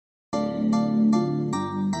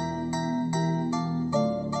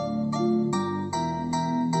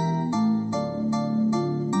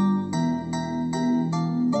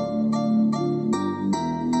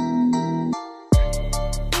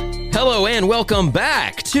And welcome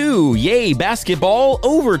back to Yay Basketball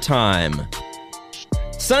Overtime.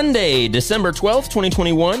 Sunday, December 12th,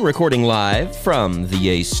 2021, recording live from the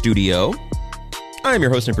Yay Studio. I'm your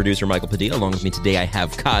host and producer, Michael Padilla. Along with me today, I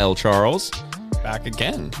have Kyle Charles. Back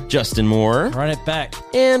again. Justin Moore. Run it back.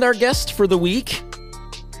 And our guest for the week,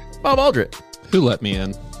 Bob Aldrich. Who let me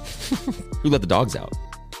in? Who let the dogs out?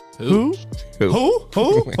 Who?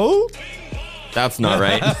 Who? That's not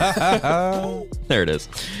right. There it is.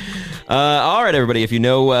 All right, everybody. If you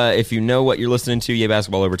know what you're listening to, Yay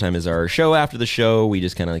Basketball Overtime is our show. After the show, we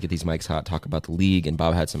just kind of get these mics hot, talk about the league, and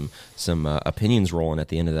Bob had some opinions rolling at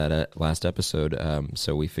the end of that last episode.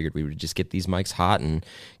 So we figured we would just get these mics hot and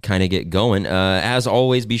kind of get going. As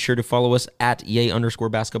always, be sure to follow us at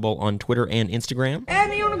Yay_basketball on Twitter and Instagram. Add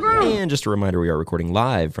me on the group. And just a reminder, we are recording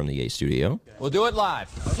live from the Yay Studio. We'll do it live.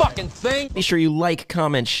 Fucking thing. Be sure you like,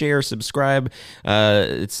 comment, share, subscribe.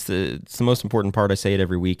 It's the most important part. I say it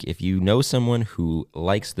every week. If you know someone who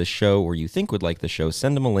likes the show or you think would like the show,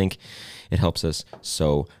 send them a link. It helps us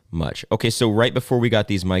so much. Okay, so right before we got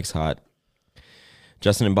these mics hot,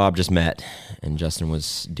 Justin and Bob just met, and Justin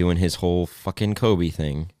was doing his whole fucking Kobe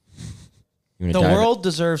thing. The world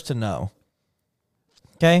deserves to know.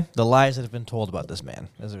 Okay? The lies that have been told about this man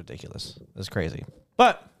is ridiculous. It's crazy.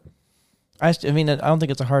 But, I don't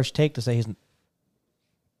think it's a harsh take to say he's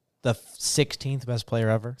the 16th best player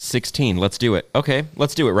ever. 16. Let's do it. Okay,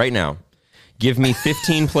 let's do it right now. Give me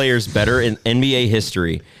 15 players better in NBA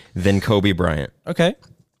history than Kobe Bryant. Okay.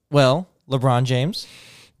 Well, LeBron James.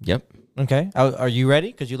 Yep. Okay. Are you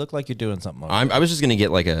ready? Because you look like you're doing something. I was just gonna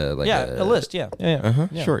get like a list. Yeah.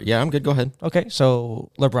 Yeah. Sure. Yeah, I'm good. Go ahead. Okay.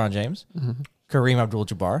 So LeBron James, Kareem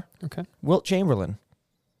Abdul-Jabbar, Okay. Wilt Chamberlain,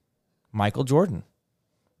 Michael Jordan,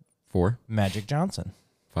 4, Magic Johnson,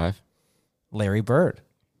 5. Larry Bird.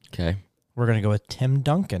 Okay. We're gonna go with Tim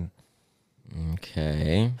Duncan,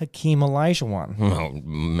 Okay. Hakeem Olajuwon, Oh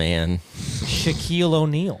man. Shaquille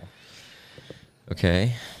O'Neal,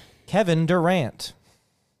 Okay. Kevin Durant.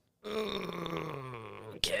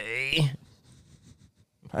 Okay.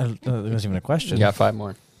 There wasn't even a question. You got 5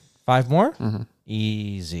 more. 5 more?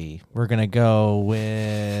 Easy. We're gonna go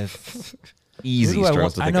with Easy. Who do I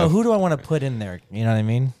Charles, want- I know. Who do I want to put in there? You know what I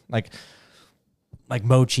mean? Like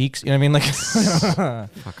Mo Cheeks. You know what I mean? Like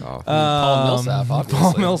Fuck off. Paul Millsap, obviously.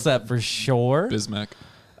 Paul Millsap for sure. Bismack.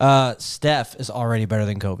 Steph is already better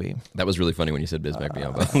than Kobe. That was really funny when you said Bismack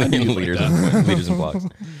beyond leaders and blocks.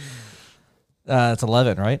 It's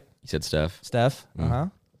 11, right? You said Steph. Steph.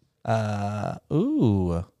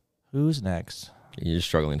 Who's next? You're just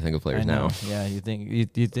struggling to think of players I know. now. Yeah, you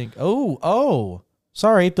think. Oh.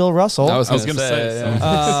 Sorry, Bill Russell. I was going to say.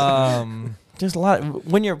 Yeah. There's a lot.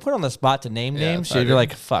 When you're put on the spot to name Yeah, names, it's harder. you're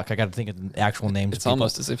like, fuck, I got to think of actual names. It's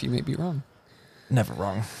almost as if you may be wrong. Never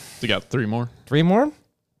wrong. You got 3 more. 3 more?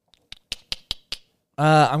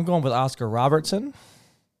 I'm going with Oscar Robertson.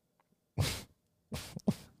 Okay.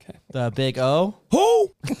 The big O.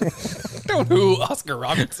 Who? Don't who Oscar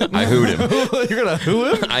Robertson. I hoot him. You're going to who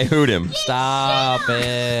him? I hoot him. Stop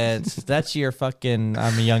it. That's your fucking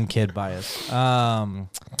I'm a young kid bias.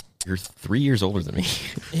 You're 3 years older than me.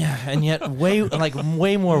 Yeah, and yet way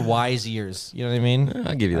more wise years. You know what I mean?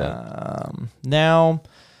 I'll give you that. Now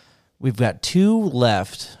we've got 2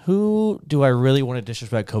 left. Who do I really want to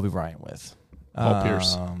disrespect Kobe Bryant with? Paul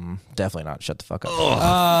Pierce. Definitely not. Shut the fuck up. Fuck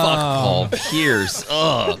Paul Pierce.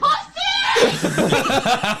 Ugh.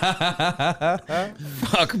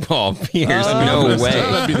 Fuck Paul Pierce. No way.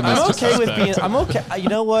 That'd be the most I'm okay with disrespect. being. I'm okay. You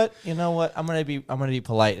know what? I'm gonna be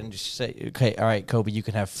polite and just say, okay, all right, Kobe, you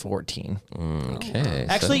can have 14. Okay.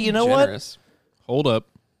 Actually, you know what? Generous. Hold up.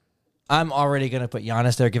 I'm already gonna put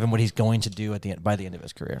Giannis there, given what he's going to do by the end of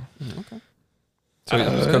his career. So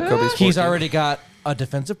let's go Kobe's 14. He's already got a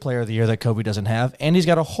defensive player of the year that Kobe doesn't have, and he's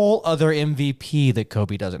got a whole other MVP that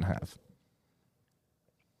Kobe doesn't have.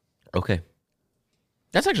 Okay.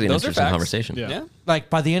 That's actually an Those are interesting facts. conversation. Yeah. Yeah.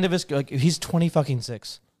 Like by the end of his, he's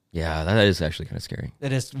 20-6. Yeah, that is actually kind of scary.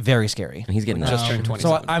 That is very scary. And he's getting Just that. turned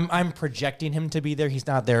So 27. I'm projecting him to be there. He's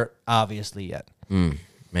not there obviously yet.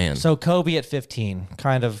 Man. So Kobe at 15,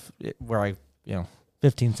 kind of where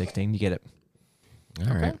 15, 16, you get it.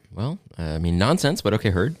 All right. Well, I mean, nonsense, but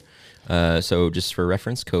okay, heard. So just for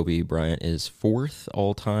reference, Kobe Bryant is 4th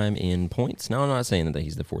all time in points. Now, I'm not saying that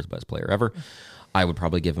he's the 4th best player ever. I would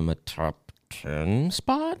probably give him a top 10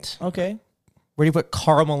 spot. Okay. Where do you put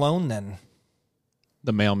Karl Malone then?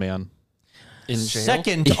 The mailman. In jail.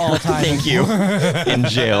 Second all time. Thank you. In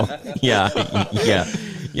jail.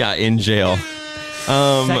 Yeah, in jail.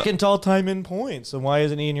 Second all time in points. So why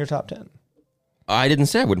isn't he in your top 10? I didn't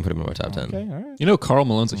say I wouldn't put him in my top 10. Okay, all right. You know, Karl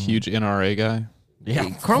Malone's a huge NRA guy.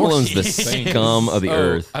 Karl Malone's the scum of the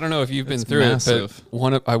earth. I don't know if you've been It's through massive.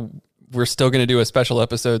 it, but we're still going to do a special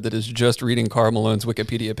episode that is just reading Karl Malone's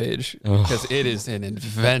Wikipedia page because it is an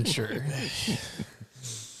adventure.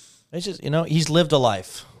 It's just, he's lived a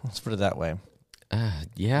life. Let's put it that way.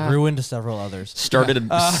 Yeah. Ruined several others.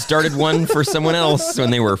 Started one for someone else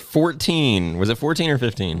when they were 14. Was it 14 or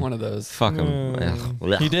 15? One of those. Fuck him.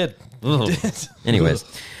 He did. Anyways.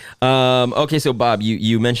 Okay, so Bob,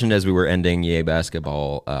 you mentioned as we were ending Yay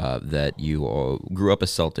Basketball that you grew up a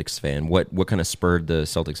Celtics fan. What kind of spurred the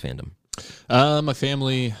Celtics fandom? My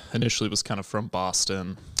family initially was kind of from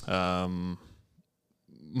Boston.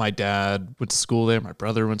 My dad went to school there. My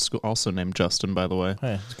brother went to school, also named Justin, by the way.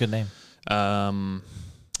 Hey, it's a good name.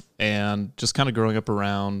 And just kind of growing up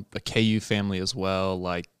around a KU family as well,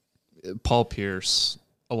 like Paul Pierce,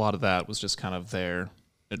 a lot of that was just kind of there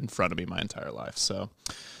in front of me my entire life. So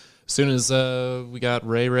as soon as we got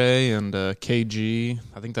Ray and KG,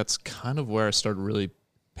 I think that's kind of where I started really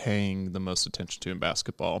paying the most attention to in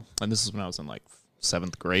basketball. And this is when I was in like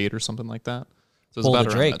 7th grade or something like that. So it was Pull about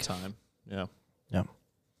the around Drake. that time. Yeah. Yeah.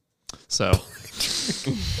 So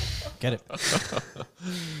Get it.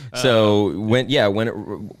 So when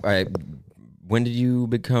did you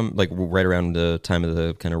become, like, right around the time of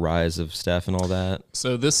the kind of rise of Steph and all that?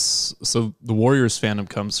 So the Warriors fandom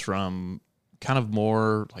comes from kind of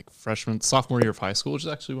more like sophomore year of high school, which is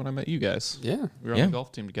actually when I met you guys. Yeah. We were on Yeah. the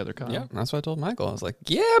golf team together, Kyle. Yeah. That's what I told Michael. I was like,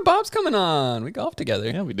 yeah, Bob's coming on. We golf together.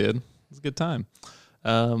 Yeah, we did. It was a good time.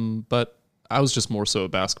 But I was just more so a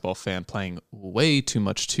basketball fan, playing way too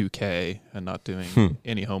much 2K and not doing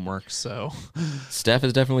any homework. So Steph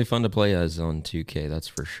is definitely fun to play as on 2K, that's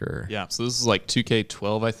for sure. yeah, so this is like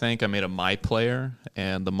 2K12, I think. I made a My Player,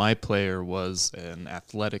 and the My Player was an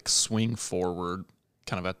athletic swing forward,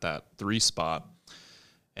 kind of at that 3 spot.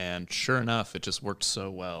 And sure enough, it just worked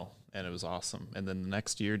so well, and it was awesome. And then the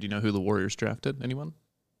next year, do you know who the Warriors drafted? Anyone?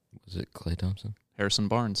 Was it Klay Thompson? Harrison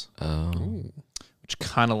Barnes, Oh. which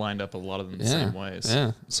kind of lined up a lot of them the Yeah, same ways.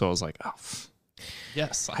 yeah. So I was like,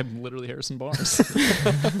 yes, I'm literally Harrison Barnes.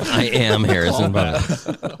 I am Harrison Barnes.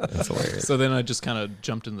 That's hilarious. So then I just kind of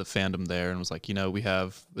jumped into the fandom there and was like, we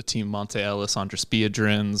have the team Monte Ellis, Andres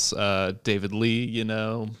Biedrins, David Lee,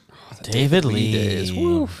 David Lee. days.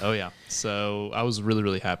 Woo. Oh, yeah. So I was really,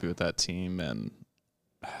 really happy with that team. And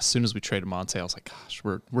as soon as we traded Monte, I was like, gosh,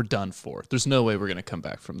 we're done for. There's no way we're going to come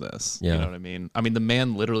back from this. Yeah. You know what I mean? I mean, the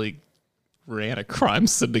man literally ran a crime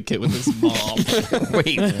syndicate with his mom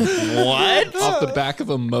Wait, what? off the back of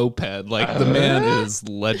a moped. Like, the man is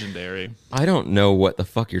legendary. I don't know what the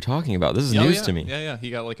fuck you're talking about. This is Oh, news yeah. to me. Yeah. He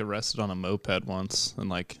got like arrested on a moped once, and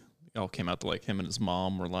like it all came out to like him and his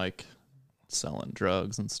mom were like selling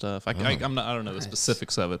drugs and stuff. I don't know the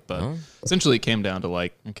specifics of it, but essentially it came down to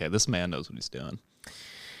like, okay, this man knows what he's doing.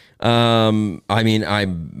 I mean,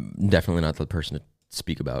 I'm definitely not the person to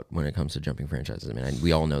speak about when it comes to jumping franchises. I mean,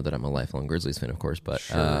 we all know that I'm a lifelong Grizzlies fan, of course, but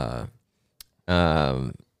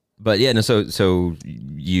but yeah, no. So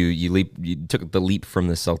you took the leap from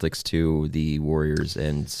the Celtics to the Warriors,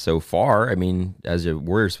 and so far, I mean, as a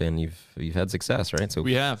Warriors fan, you've had success, right? So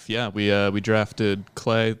We have, yeah. We drafted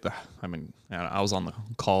Clay. I mean, I was on the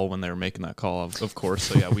call when they were making that call, of course.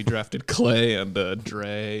 So yeah, we drafted Clay and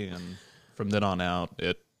Dre, and from then on out,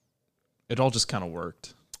 it all just kind of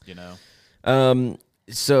worked,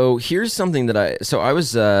 So here's something that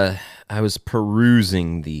I was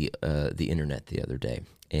perusing the internet the other day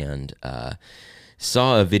and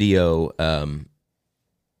saw a video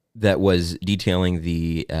that was detailing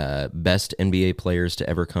the best NBA players to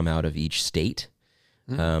ever come out of each state,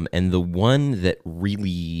 and the one that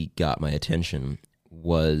really got my attention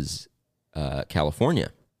was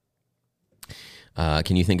California.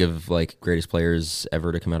 Can you think of like greatest players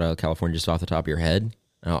ever to come out of California just off the top of your head?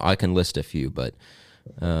 I can list a few, but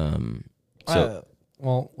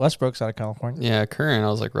Westbrook's out of California. Yeah, current. I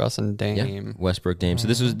was like Russ and yeah, Dame. Westbrook, Dame. So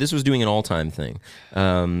this was doing an all time thing.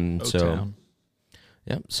 O-Town.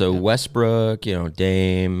 So Westbrook,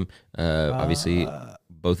 Dame, obviously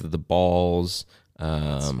both of the balls.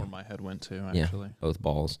 That's where my head went to, actually. Yeah, both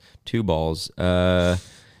balls, 2 balls.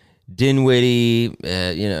 Dinwiddie,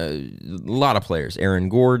 a lot of players. Aaron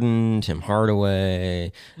Gordon, Tim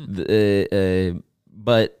Hardaway,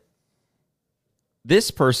 but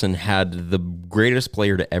this person had the greatest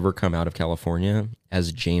player to ever come out of California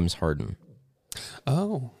as James Harden.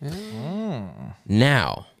 Oh, yeah.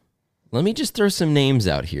 Now, let me just throw some names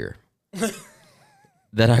out here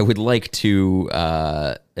that I would like to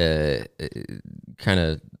kind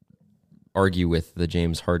of argue with the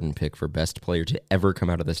James Harden pick for best player to ever come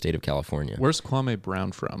out of the state of California. Where's Kwame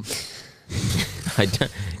Brown from?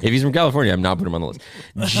 If he's from California, I'm not putting him on the list.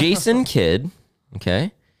 Jason Kidd,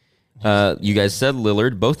 Okay. You guys said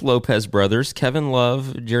Lillard. Both Lopez brothers. Kevin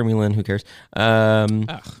Love, Jeremy Lin. Who cares?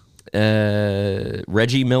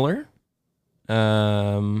 Reggie Miller.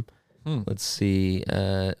 Let's see.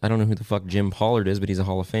 I don't know who the fuck Jim Pollard is, but he's a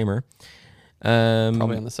Hall of Famer.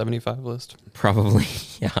 Probably on the 75 list. Probably.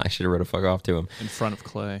 Yeah, I should have wrote a fuck off to him. In front of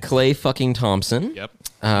Clay. Clay fucking Thompson. Yep.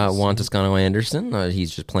 Juan Toscano Anderson.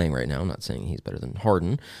 He's just playing right now. I'm not saying he's better than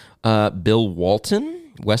Harden. Bill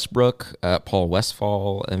Walton, Westbrook, Paul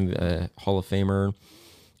Westphal, Hall of Famer.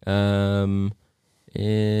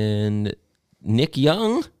 And Nick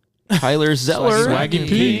Young, Tyler Zeller, Swaggy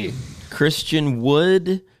P. Christian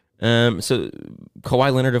Wood. So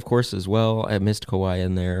Kawhi Leonard, of course, as well. I missed Kawhi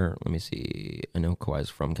in there. Let me see. I know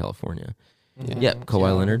Kawhi's from California. Yeah,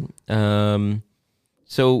 Kawhi Leonard.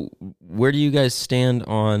 So where do you guys stand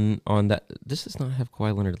on that? This does not have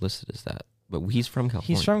Kawhi Leonard listed as that, but he's from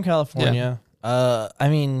California. He's from California. I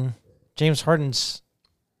mean, James Harden's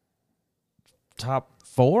top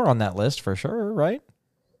 4 on that list for sure, right?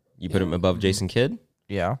 You put him above Jason Kidd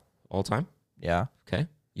Yeah. all time? Yeah. Okay.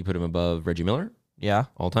 You put him above Reggie Miller Yeah.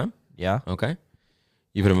 all time? Yeah. Okay.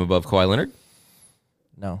 You put him above Kawhi Leonard?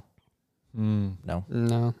 No. Mm. No.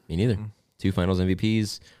 No. Me neither. 2 Finals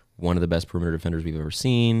MVPs, one of the best perimeter defenders we've ever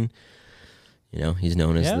seen. You know, he's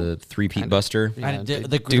known as the three-peat buster.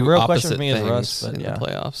 The Do real question for opposite me is things Russ, but in yeah. the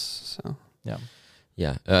playoffs. So Yeah.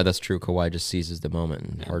 Yeah, that's true. Kawhi just seizes the moment,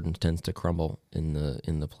 and Harden tends to crumble in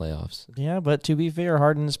the playoffs. Yeah, but to be fair,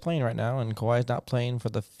 Harden is playing right now, and Kawhi's not playing for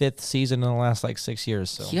the 5th season in the last 6 years.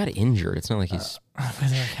 So He got injured. It's not like he's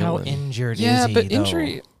how chilling. injured yeah, is he? but though?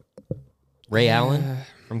 injury. Ray Allen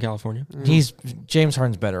from California. He's James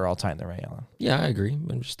Harden's better all time than Ray Allen. Yeah, I agree.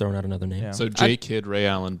 I'm just throwing out another name. Yeah. So J. Kidd, Ray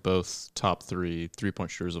Allen, both top 3 3-point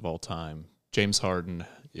shooters of all time. James Harden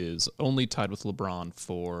is only tied with LeBron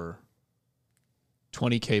for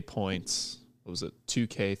 20K points. What was it?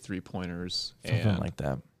 2K 3-pointers Something and like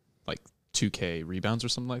that. like 2K rebounds or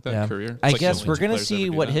something like that. Yeah. Career. It's I like the guess only we're two gonna players see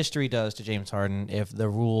ever do what that. history does to James Harden if the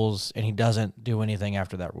rules and he doesn't do anything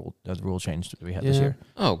after the rule change that we had this Yeah. year.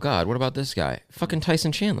 Oh God, what about this guy? Fucking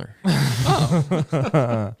Tyson Chandler.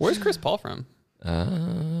 Where's Chris Paul from?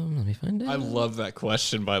 Let me find out. I love that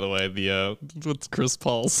question, by the way. The what's Chris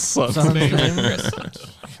Paul's son's Son's name? name?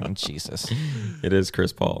 Oh, Jesus. It is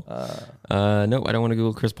Chris Paul. No, I don't want to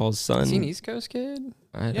Google Chris Paul's son. Is he an East Coast kid?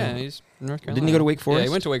 I Yeah, don't- he's North Carolina. Didn't he go to Wake Forest? Yeah, he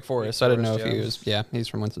went to Wake Forest. So I didn't know if Forest, he yeah. was. Yeah, he's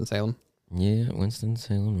from Winston-Salem. Yeah,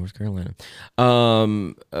 Winston-Salem, North Carolina.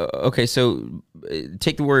 Okay, so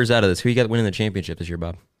take the Warriors out of this. Who you got winning the championship this year,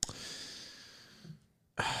 Bob?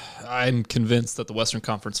 I'm convinced that the Western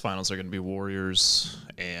Conference Finals are going to be Warriors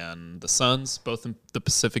and the Suns, both in the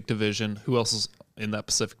Pacific Division. Who else is in that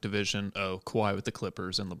Pacific Division? Oh, Kawhi with the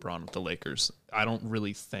Clippers and LeBron with the Lakers. I don't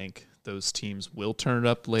really think those teams will turn it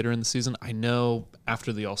up later in the season. I know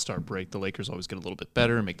after the All-Star break, the Lakers always get a little bit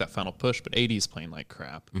better and make that final push, but AD is playing like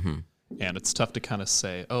crap. Mm-hmm. And it's tough to kind of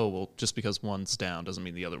say, oh, well, just because one's down doesn't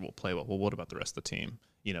mean the other will play well. Well, what about the rest of the team?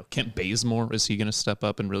 You know, Kent Bazemore, is he going to step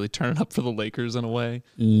up and really turn it up for the Lakers in a way?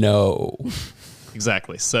 No.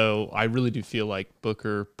 Exactly. So I really do feel like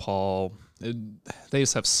Booker, Paul, they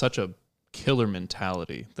just have such a killer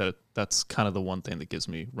mentality that that's kind of the one thing that gives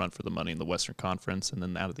me run for the money in the Western Conference. And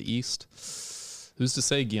then out of the East, who's to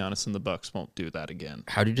say Giannis and the Bucks won't do that again?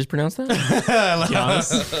 How did you just pronounce that?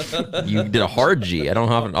 Giannis? You did a hard G. I don't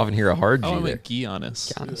often hear a hard G Oh, I there. meant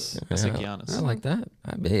Giannis. Giannis. I said Yeah, Giannis. I like that.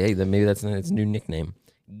 Hey, then maybe that's its new nickname.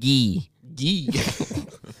 Gee. Gee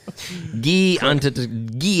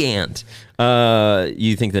Ant.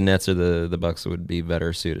 You think the Nets or the Bucks would be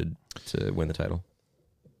better suited to win the title?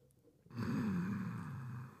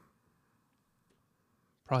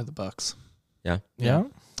 Probably the Bucks. Yeah. Yeah.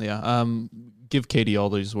 Yeah. Give KD all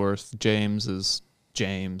that he's worth. James is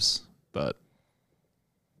James, but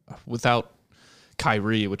without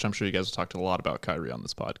Kyrie, which I'm sure you guys have talked a lot about Kyrie on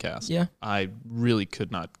this podcast. Yeah. I really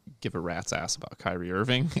could not give a rat's ass about Kyrie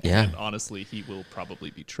Irving. Yeah. And honestly, he will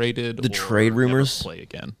probably be traded. The or trade never rumors- play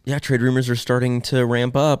again. Yeah, trade rumors are starting to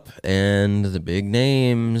ramp up, and the big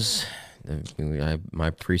names.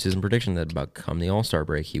 My preseason prediction that about come the All-Star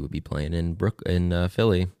break, he would be playing in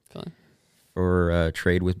Philly Fine. for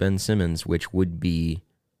trade with Ben Simmons, which would be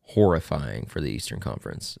horrifying for the Eastern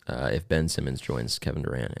Conference. If Ben Simmons joins Kevin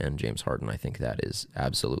Durant and James Harden, I think that is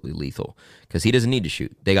absolutely lethal because he doesn't need to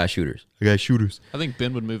shoot. They got shooters. I think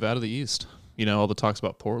Ben would move out of the East. You know, all the talks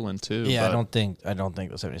about Portland too. Yeah, but I don't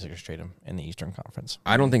think the 76ers trade him in the Eastern Conference.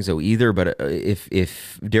 I don't think so either, but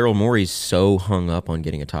if Daryl Morey's so hung up on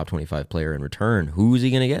getting a top 25 player in return, who's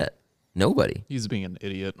he going to get? Nobody. he's being an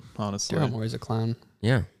idiot, honestly. Daryl Morey's a clown.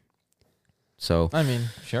 Yeah. So I mean,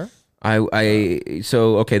 sure.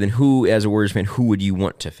 So okay, then who, as a Warriors fan, who would you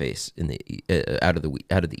want to face in the out of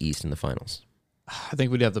the East in the finals? I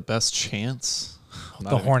think we'd have the best chance.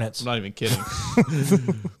 Hornets. I'm not even kidding.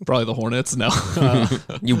 Probably the Hornets. No,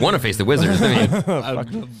 You want to face the Wizards? I mean,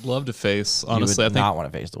 I'd love to face. You Honestly, I would think not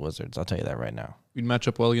want to face the Wizards. I'll tell you that right now. we'd match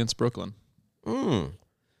up well against Brooklyn.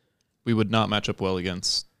 We would not match up well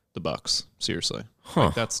against the Bucks. Seriously,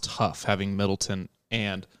 like, that's tough having Middleton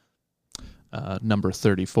and number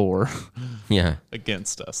 34 yeah.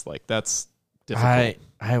 against us. Like, that's difficult.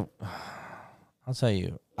 I'll tell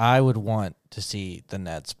you, I would want to see the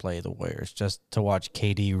Nets play the Warriors just to watch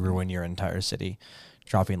KD ruin your entire city,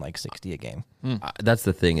 dropping like 60 a game. That's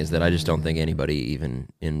the thing, is that I just don't think anybody even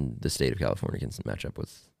in the state of California can match up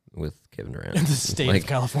with Kevin Durant. In the state of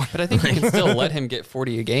California. But I think you can still let him get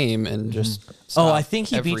 40 a game and just stop I think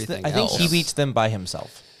he beats everything I think he else. beats them by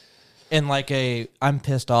himself. In like I'm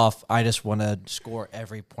pissed off. I just want to score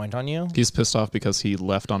every point on you. He's pissed off because he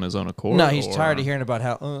left on his own accord. No, he's tired of hearing about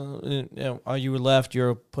how you were left, you're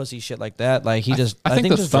a pussy, shit like that. Like he just, I think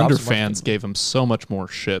the just Thunder drops a bunch of fans people. gave him so much more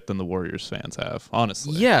shit than the Warriors fans have.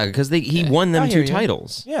 Honestly, Yeah, because he won them I hear 2 you.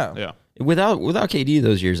 titles. Yeah, yeah. Without KD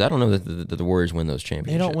those years, I don't know that the Warriors win those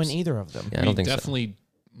championships. they don't win either of them. Yeah, I don't think so.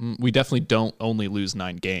 We definitely don't only lose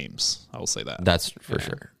 9 games. I will say that. That's for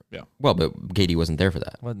sure. Yeah. Well, but KD wasn't there for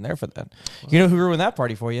that. Wasn't there for that. You know who ruined that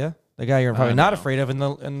party for you? The guy you're probably not afraid of in LA.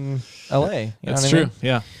 You know That's what I true. mean?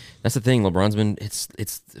 Yeah. That's the thing. LeBron's been. It's.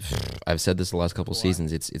 I've said this the last couple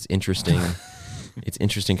seasons. It's interesting. It's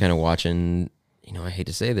interesting, kind of watching. You know, I hate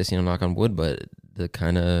to say this. Knock on wood, but the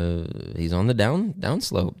kind of he's on the down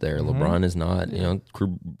slope there. LeBron is not. You know,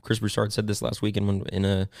 Chris Broussard said this last week in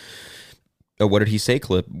a what did he say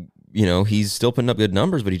clip. You know, he's still putting up good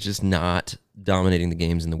numbers, but he's just not dominating the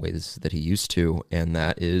games in the ways that he used to, and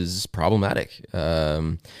that is problematic.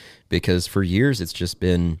 Because for years it's just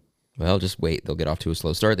been, well, just wait. They'll get off to a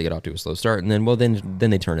slow start. They get off to a slow start, and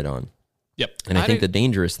then they turn it on. Yep. And I think the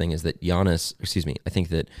dangerous thing is that I think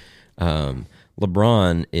that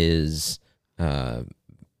LeBron is kind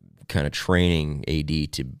of training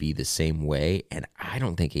AD to be the same way, and I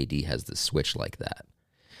don't think AD has the switch like that.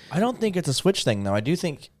 I don't think it's a switch thing though. I do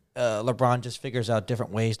think LeBron just figures out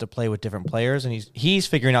different ways to play with different players, and he's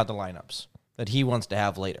figuring out the lineups that he wants to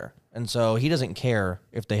have later. And so he doesn't care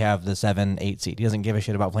if they have the 7-8 seed. He doesn't give a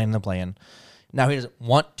shit about playing in the play-in. Now he doesn't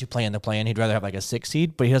want to play in the play-in. He'd rather have like a 6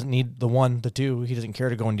 seed, but he doesn't need the 1, the 2. He doesn't care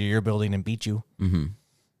to go into your building and beat you. Mm-hmm.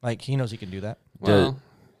 Like he knows he can do that. Well,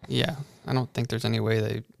 yeah. I don't think there's any way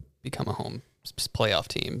they become a home playoff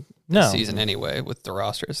team No. this season anyway with the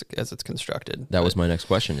roster as it's constructed. That was my next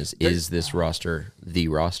question: is this roster the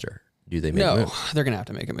roster? Do they make No, moves? they're going to have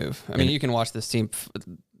to make a move. I mean, you can watch this team.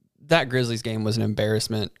 That Grizzlies game was an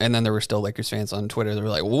embarrassment, and then there were still Lakers fans on Twitter that were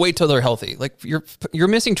like, well, "Wait till they're healthy." Like you're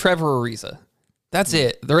missing Trevor Ariza. That's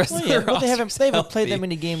it. The rest of their But they haven't played healthy. that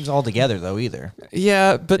many games all together though either.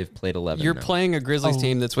 Yeah, but They've played 11. you're now. playing a Grizzlies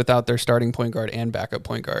team that's without their starting point guard and backup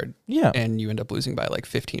point guard. Yeah. And you end up losing by like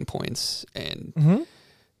 15 points. And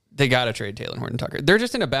they got to trade Talen Horton-Tucker. They're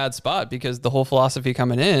just in a bad spot because the whole philosophy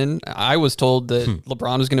coming in, I was told that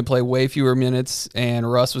LeBron was going to play way fewer minutes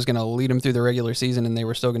and Russ was going to lead them through the regular season and they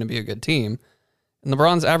were still going to be a good team. And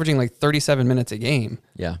LeBron's averaging like 37 minutes a game.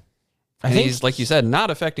 Yeah. And he's, like you said,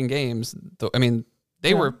 not affecting games. I mean,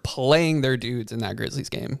 they were playing their dudes in that Grizzlies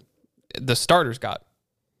game. The starters got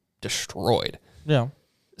destroyed. Yeah.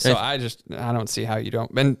 So I don't see how you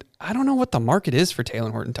don't. And I don't know what the market is for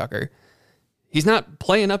Talen Horton-Tucker. He's not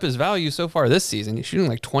playing up his value so far this season. He's shooting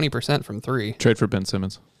like 20% from 3. Trade for Ben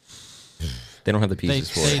Simmons. They don't have the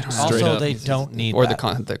pieces for it. Also, they don't need Or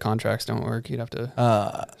that. the contracts don't work. You'd have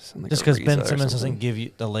to send like just a because Ariza Ben or Simmons something. doesn't give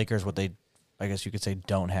you the Lakers what they, I guess you could say,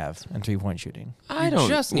 don't have in 3-point shooting. I You don't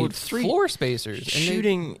just well, need floor spacers. And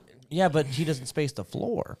shooting. Yeah, but he doesn't space the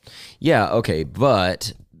floor. Yeah, okay,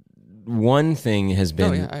 but one thing has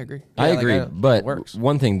been. Oh, yeah, I agree. I Yeah, like, agree, it but works.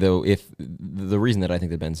 one thing though, if the reason that I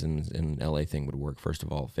think the Ben Simmons in LA thing would work, first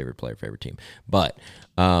of all, favorite player, favorite team, but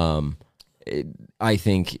I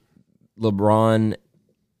think LeBron.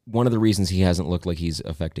 One of the reasons he hasn't looked like he's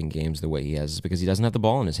affecting games the way he has is because he doesn't have the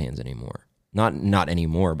ball in his hands anymore. Not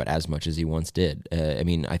anymore, but as much as he once did. I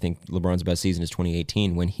mean, I think LeBron's best season is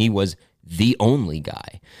 2018 when he was the only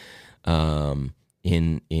guy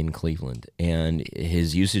in Cleveland, and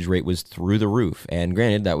his usage rate was through the roof. And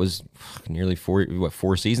granted, that was nearly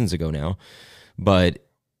 4 seasons ago now, but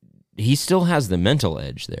he still has the mental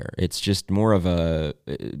edge there. It's just more of a,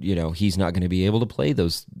 he's not going to be able to play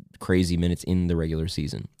those crazy minutes in the regular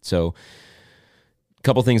season. So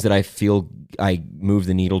couple things that I feel I move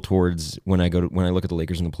the needle towards when I look at the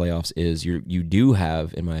Lakers in the playoffs is you do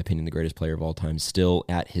have, in my opinion, the greatest player of all time still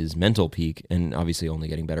at his mental peak, and obviously only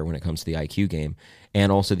getting better when it comes to the IQ game,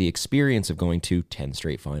 and also the experience of going to 10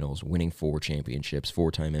 straight finals, winning 4 championships,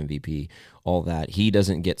 4-time MVP, all that. He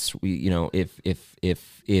doesn't get,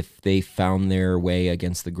 if they found their way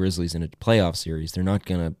against the Grizzlies in a playoff series, they're not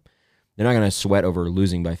gonna sweat over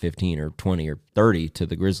losing by 15 or 20 or 30 to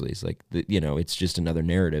the Grizzlies. It's just another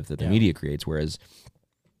narrative that the media creates. Whereas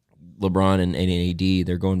LeBron and AD,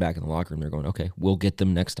 they're going back in the locker room. They're going, okay, we'll get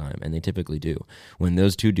them next time, and they typically do. When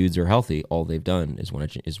those two dudes are healthy, all they've done is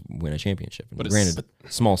win a championship. But granted,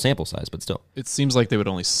 small sample size, but still. It seems like they would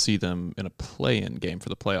only see them in a play-in game for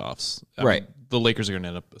the playoffs. Right. The Lakers are going to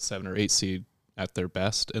end up a 7 or 8 seed at their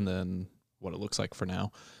best, and then what it looks like for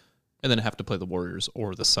now. And then have to play the Warriors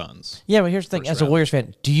or the Suns. Yeah, but here's the thing. As a Warriors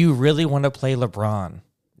fan, do you really want to play LeBron?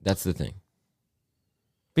 That's the thing.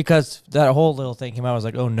 Because that whole little thing came out, was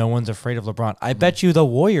like, oh, no one's afraid of LeBron. I bet you the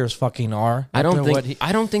Warriors fucking are. I don't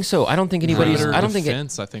think so. I don't think anybody's. I don't think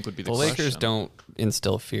defense, I think would be the question. Lakers don't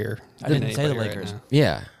instill fear. I didn't say the Lakers. Right,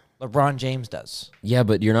 yeah. LeBron James does. Yeah,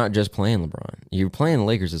 but you're not just playing LeBron. You're playing the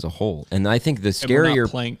Lakers as a whole. And I think the And we're scarier...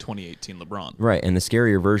 not playing 2018 LeBron. Right, and the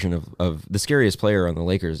scarier version of the scariest player on the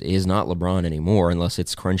Lakers is not LeBron anymore, unless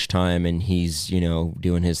it's crunch time and he's,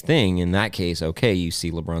 doing his thing. In that case, okay, you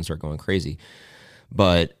see LeBron start going crazy.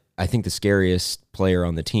 But I think the scariest player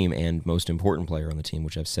on the team and most important player on the team,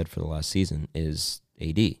 which I've said for the last season, is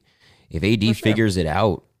AD. If AD figures it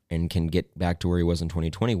out and can get back to where he was in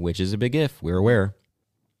 2020, which is a big if, we're aware.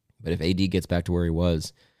 But if AD gets back to where he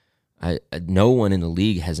was, no one in the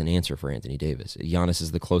league has an answer for Anthony Davis. Giannis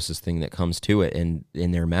is the closest thing that comes to it, and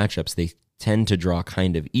in their matchups, they tend to draw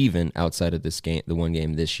kind of even outside of this game, the one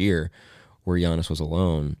game this year where Giannis was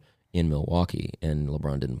alone in Milwaukee and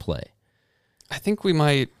LeBron didn't play. I think we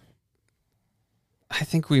might have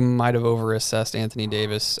overassessed Anthony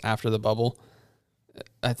Davis after the bubble.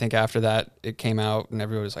 I think after that, it came out and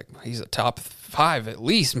everyone was like, he's a top 5, at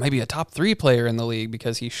least maybe a top 3 player in the league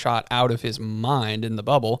because he shot out of his mind in the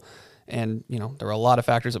bubble. And, there were a lot of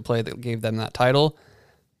factors at play that gave them that title.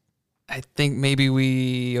 I think maybe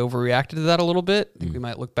we overreacted to that a little bit. I think we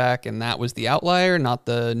might look back and that was the outlier, not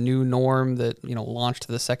the new norm that, launched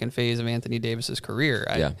the second phase of Anthony Davis's career.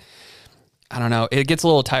 I don't know. It gets a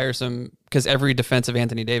little tiresome because every defense of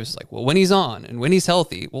Anthony Davis is like, well, when he's on and when he's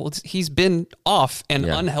healthy, he's been off and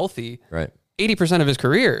unhealthy 80% of his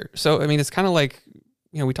career. So, I mean, it's kind of like,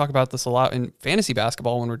 we talk about this a lot in fantasy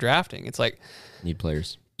basketball when we're drafting. It's like, you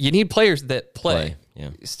need players that play. Yeah.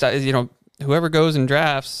 Whoever goes and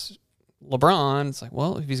drafts LeBron, it's like,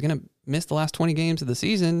 well, if he's going to miss the last 20 games of the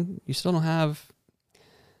season, you still don't have...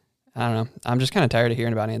 I don't know. I'm just kind of tired of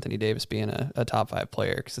hearing about Anthony Davis being a top 5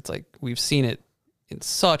 player because it's like we've seen it in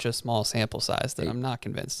such a small sample size that I'm not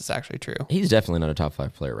convinced it's actually true. He's definitely not a top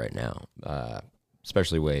 5 player right now,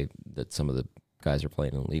 especially the way that some of the guys are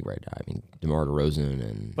playing in the league right now. I mean, DeMar DeRozan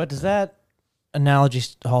and... But does that analogy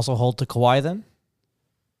also hold to Kawhi then?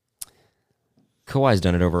 Kawhi's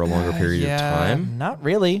done it over a longer period of time. Not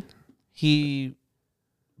really. He,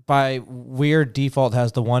 by weird default,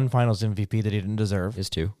 has the one Finals MVP that he didn't deserve. His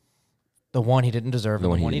 2. The one he didn't deserve, the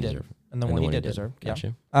one he did, did, and the one he did deserve.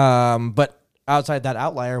 Gotcha. Yeah. But outside that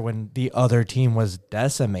outlier, when the other team was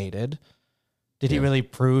decimated, did he really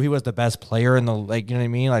prove he was the best player in the like? You know what I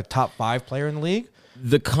mean? Like top 5 player in the league.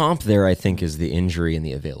 The comp there, I think, is the injury and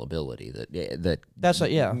the availability. That's what.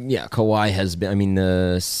 Yeah. Yeah. Kawhi has been. I mean,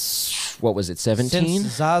 what was it? 17.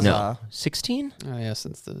 Since Zaza. No, 16. Oh yeah,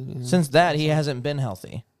 since that he hasn't been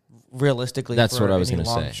healthy. Realistically, that's for what I was going to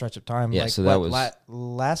say. Stretch of time. Yeah, like, so that was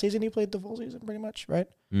last season. He played the full season, pretty much, right?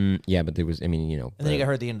 Yeah, but there was. I mean, and then he got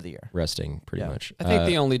hurt at the end of the year, resting pretty much. I think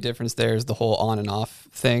the only difference there is the whole on and off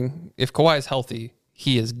thing. If Kawhi is healthy,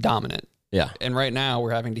 he is dominant. Yeah, and right now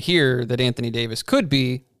we're having to hear that Anthony Davis could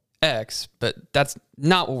be X, but that's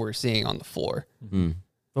not what we're seeing on the floor. Mm-hmm.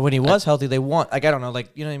 But when he was healthy, they want. Like I don't know,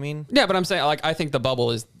 like you know what I mean? Yeah, but I'm saying like I think the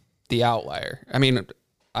bubble is the outlier. I mean.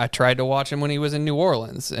 I tried to watch him when he was in New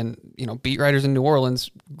Orleans, and beat writers in New Orleans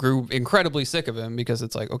grew incredibly sick of him because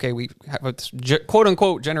it's like, okay, we have a quote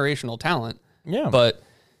unquote generational talent, but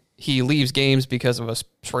he leaves games because of a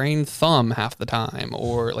sprained thumb half the time,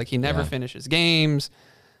 or like he never finishes games.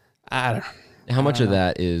 I don't know. How much of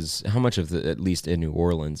the, at least in New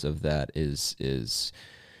Orleans, of that is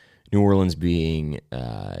New Orleans being,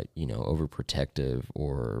 overprotective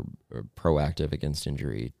or proactive against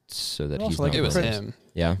injury, so that he's not. It was him.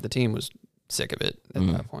 Yeah, the team was sick of it at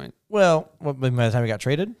that point. Well, by the time he got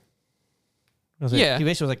traded, Yeah. He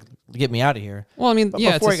basically was like, "Get me out of here." Well, I mean, But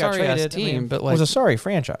yeah, it's before a he got sorry-ass traded, team, but it like, was a sorry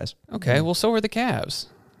franchise. okay, well, so are the Cavs.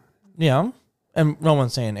 Yeah, and no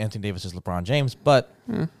one's saying Anthony Davis is LeBron James, but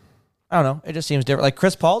I don't know. It just seems different. Like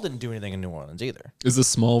Chris Paul didn't do anything in New Orleans either. Is this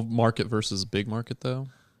small market versus big market though?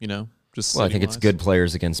 You know, just Well, I think it's city-wise? good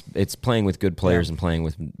players against. It's playing with good players and playing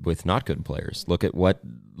with not good players. Look at what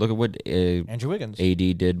Andrew Wiggins.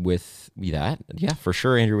 AD did with that. Yeah, for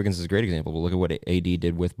sure. Andrew Wiggins is a great example. But look at what AD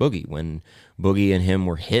did with Boogie when Boogie and him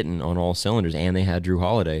were hitting on all cylinders, and they had Drew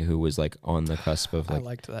Holiday, who was like on the cusp of I like.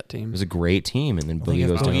 liked that It team. was a great team, and then I think Boogie if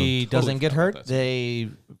goes down. Boogie doesn't get forgot hurt, about that. they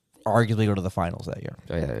arguably go to the finals that year.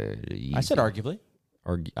 I said arguably.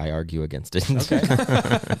 I argue against it. Okay.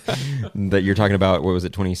 That you're talking about, what was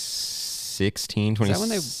it, 2016, that when they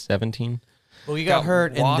 2017? Well, you got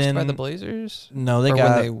hurt, and washed then by the Blazers. no, they Or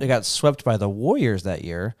got when they got swept by the Warriors that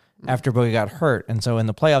year after Boogie got hurt, and so in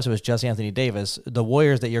the playoffs it was just Anthony Davis. The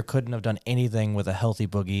Warriors that year couldn't have done anything with a healthy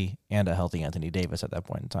Boogie and a healthy Anthony Davis at that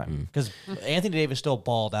point in time because Anthony Davis still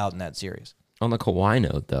balled out in that series. On the Kawhi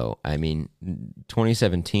note, though, I mean,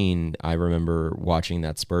 2017, I remember watching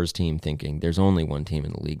that Spurs team thinking there's only one team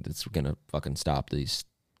in the league that's going to fucking stop these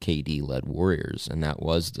KD-led Warriors, and that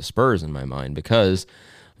was the Spurs in my mind because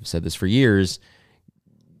I've said this for years.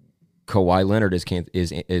 Kawhi Leonard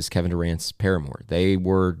is Kevin Durant's paramour. They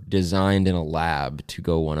were designed in a lab to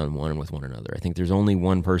go one-on-one with one another. I think there's only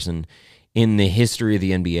one person in the history of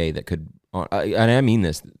the NBA that could, and I mean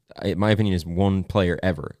this, in my opinion, is one player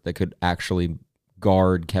ever that could actually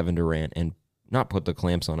guard Kevin Durant and not put the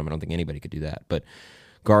clamps on him. I don't think anybody could do that, but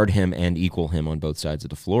guard him and equal him on both sides of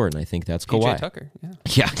the floor, and I think that's Kawhi. PJ Tucker. Yeah.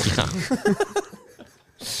 Yeah.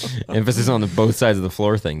 Emphasis on the both sides of the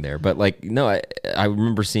floor thing there. But like, no, I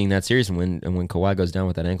remember seeing that series and when Kawhi goes down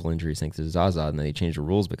with that ankle injury thanks to Zaza, and then they changed the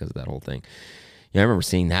rules because of that whole thing. Yeah, I remember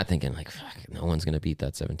seeing that thinking like, fuck, no one's gonna beat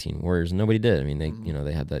that 17 Warriors, and nobody did. I mean,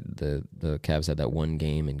 they had that the Cavs had that one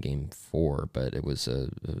game in Game 4, but it was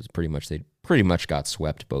pretty much they pretty much got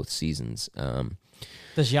swept both seasons.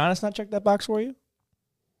 Does Giannis not check that box for you?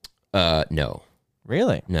 No,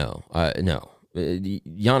 Really? no.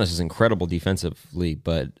 Giannis is incredible defensively,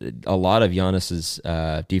 but a lot of Giannis's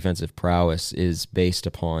defensive prowess is based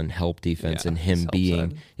upon help defense and him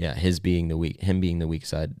being being the weak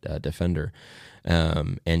side defender.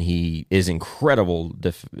 And he is incredible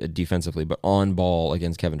defensively, but on ball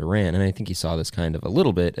against Kevin Durant. And I think he saw this kind of a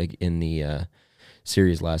little bit in the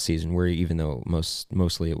series last season, where even though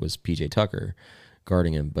mostly it was PJ Tucker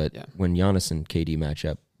guarding him, but when Giannis and KD match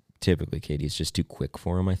up, typically KD is just too quick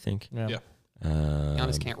for him, I think. Yeah.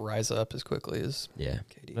 Giannis can't rise up as quickly as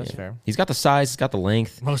KD. That's fair. He's got the size, he's got the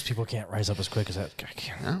length. Most people can't rise up as quick as that guy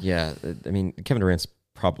can. Yeah, I mean, Kevin Durant's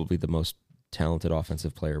probably the most talented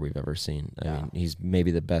offensive player we've ever seen. I mean, he's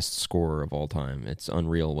maybe the best scorer of all time. It's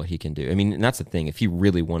unreal what he can do. I mean, and that's the thing. If he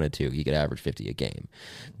really wanted to, he could average 50 a game,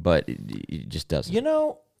 but he just doesn't. You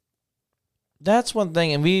know, that's one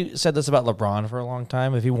thing, and we said this about LeBron for a long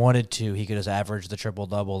time. If he wanted to, he could just average the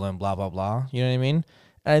triple-double and blah, blah, blah. You know what I mean?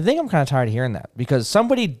 And I think I'm kind of tired of hearing that because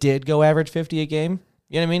somebody did go average 50 a game.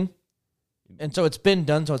 You know what I mean? And so it's been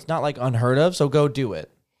done, so it's not like unheard of, so go do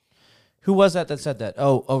it. Who was that said that?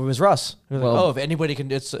 Oh, it was Russ. He was like, if anybody can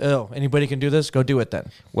do this, go do it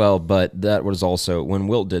then. Well, but that was also, when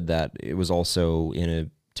Wilt did that, it was also in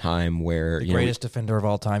a time where The greatest defender of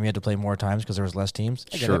all time. You had to play more times because there was less teams.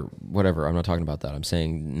 Sure, whatever. I'm not talking about that. I'm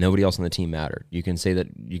saying nobody else on the team mattered. You can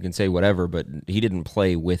say whatever, but he didn't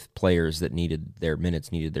play with players that needed their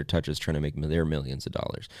minutes, needed their touches, trying to make their millions of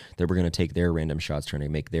dollars. They were going to take their random shots, trying to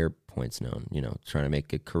make their points known, trying to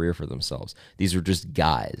make a career for themselves. These are just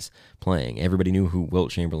guys playing. Everybody knew who Wilt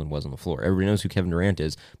Chamberlain was on the floor. Everybody knows who Kevin Durant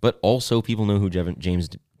is, but also people know who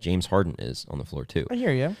James Harden is on the floor too. I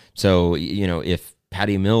hear you. So, if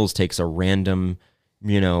Patty Mills takes a random,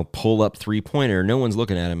 pull-up three-pointer, no one's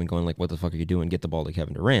looking at him and going like, what the fuck are you doing? Get the ball to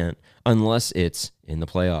Kevin Durant, unless it's in the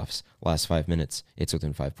playoffs, last 5 minutes, it's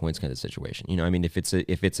within 5 points kind of situation.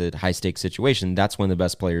 If it's a high-stakes situation, that's when the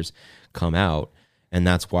best players come out, and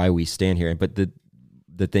that's why we stand here. But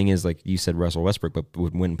the thing is, like you said, Russell Westbrook, but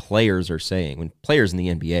when players in the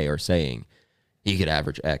NBA are saying, he could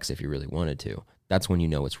average X if he really wanted to, that's when you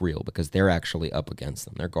know it's real, because they're actually up against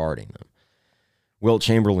them. They're guarding them. Wilt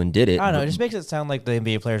Chamberlain did it. I don't know. It just makes it sound like the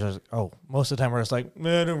NBA players are, most of the time we're just like,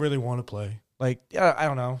 man, I don't really want to play. Like, I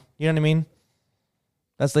don't know. You know what I mean?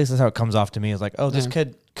 That's at least how it comes off to me. It's like, this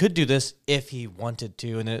kid could do this if he wanted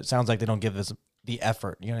to. And it sounds like they don't give this the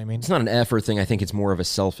effort. You know what I mean? It's not an effort thing. I think it's more of a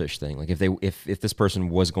selfish thing. Like if this person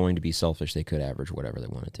was going to be selfish, they could average whatever they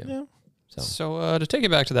wanted to. Yeah. So to take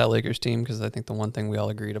it back to that Lakers team, because I think the one thing we all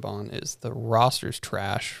agreed upon is the roster's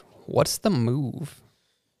trash. What's the move?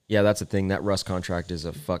 Yeah, that's the thing. That Russ contract is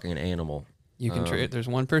a fucking animal. You can trade. There's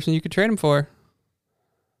one person you could trade him for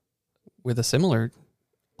with a similar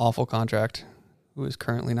awful contract who is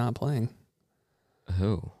currently not playing.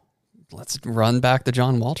 Who? Let's run back the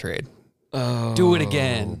John Wall trade. Oh, Do it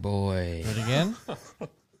again. boy. Do it again?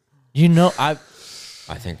 You know, I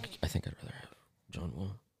think I'd rather have John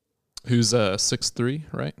Wall. Who's 6'3",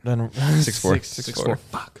 right? then 6'4". 6'4".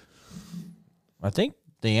 Fuck. I think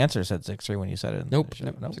the answer said 6'3" when you said it. Nope.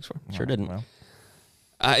 Nope. 6'4". Sure didn't. Well.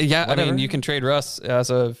 Yeah, I Whatever. mean, you can trade Russ as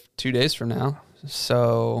of 2 days from now.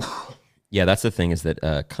 So Yeah, that's the thing is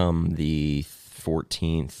that come the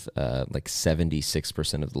 14th, like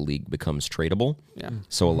 76% of the league becomes tradable. yeah,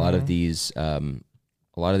 So a lot of these, trades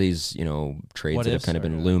What that have ifs kind of are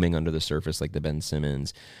been good. looming under the surface, like the Ben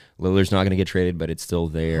Simmons. Lillard's not going to get traded, but it's still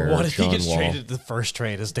there. What if John he gets Wall, traded the first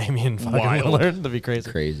trade as Damian fucking Wild. Lillard? That'd be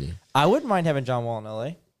crazy. crazy. I wouldn't mind having John Wall in LA.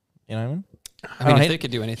 You know what I mean? I mean, don't if hate- they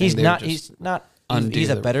could do anything, He's they not. would just He's not. undo He's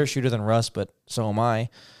a the- better shooter than Russ, but so am I.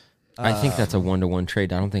 I think that's a 1-to-1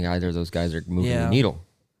 trade. I don't think either of those guys are moving Yeah. the needle.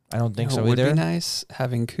 I don't think It so would either. be nice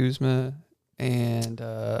having Kuzma and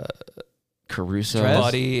Caruso. Trez?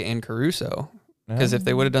 Buddy and Caruso. Because if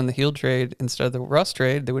they would have done the Hield trade instead of the Russ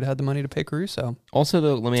trade, they would have had the money to pay Caruso. Also,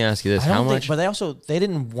 though, let me ask you this: I don't how think, much? but they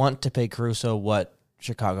didn't want to pay Caruso what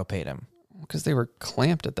Chicago paid him. Because they were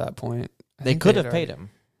clamped at that point. I They think could they'd have paid already- him.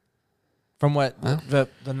 From what Huh?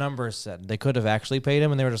 the numbers said, they could have actually paid him,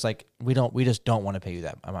 and they were just like, we just don't want to pay you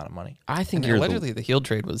that amount of money. I think And you're allegedly, the Hield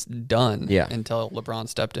trade was done Yeah. until LeBron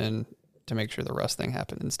stepped in to make sure the Russ thing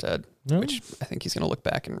happened instead, Yeah. which I think he's going to look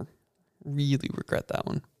back and really regret that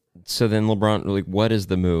one. So then LeBron, like, what is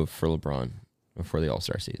the move for LeBron before the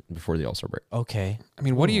All-Star season, before the All-Star break? Okay. I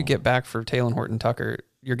mean, what do you get back for Taylor Horton Tucker?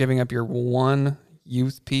 You're giving up your one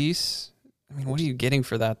youth piece. I mean, what are you getting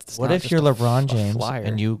for that? That's What not if just you're a LeBron a James flyer?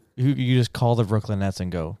 and you just call the Brooklyn Nets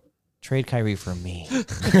and go, trade Kyrie for me? I'm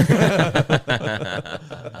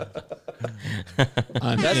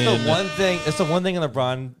That's in. the one thing. It's the one thing in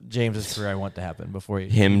LeBron James's career I want to happen before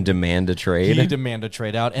Him demand a trade? he demand a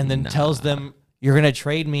trade out and then tells them you're gonna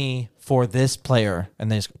trade me for this player,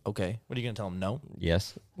 and they just okay. What are you gonna tell them? No.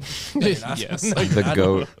 Yes. Yes. The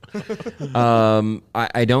GOAT.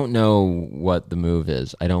 I don't know what the move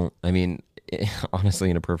is. Honestly,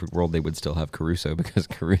 in a perfect world, they would still have Caruso because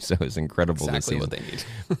Caruso is incredible exactly this what season.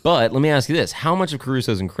 they need. But let me ask you this: how much of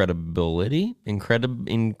Caruso's incredibility,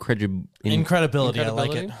 Incredibility. I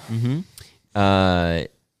like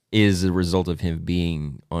it. is a result of him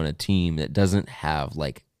being on a team that doesn't have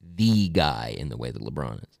like the guy in the way that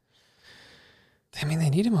LeBron is? I mean, they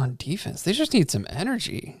need him on defense. They just need some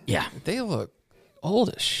energy. Yeah. They look old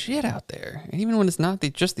as shit out there. And even when it's not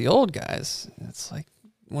just the old guys, it's like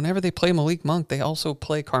whenever they play Malik Monk, they also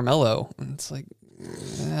play Carmelo. And it's like,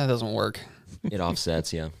 that doesn't work. It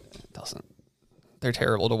offsets, yeah. It doesn't. They're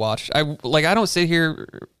terrible to watch. I don't sit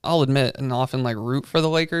here, I'll admit, and often like root for the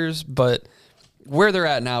Lakers, but where they're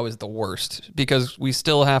at now is the worst because we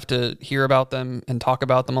still have to hear about them and talk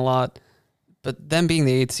about them a lot. But them being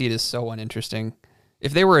the 8th seed is so uninteresting.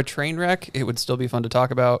 If they were a train wreck, it would still be fun to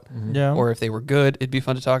talk about. Yeah. Or if they were good, it'd be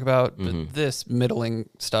fun to talk about. But this middling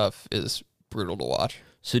stuff is brutal to watch.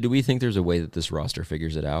 So do we think there's a way that this roster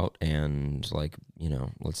figures it out and, like,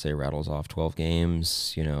 let's say rattles off 12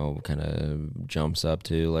 games, kind of jumps up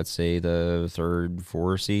to, let's say, the 3rd,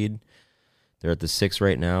 4 seed? They're at the 6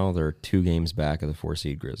 right now. They're 2 games back of the 4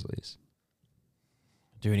 seed Grizzlies.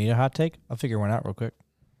 Do we need a hot take? I'll figure one out real quick.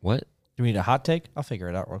 What? Do we need a hot take? I'll figure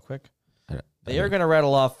it out real quick. I don't- They are going to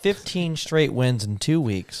rattle off 15 straight wins in 2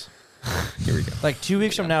 weeks. Here we go. Like 2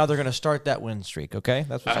 weeks from now, they're going to start that win streak, okay?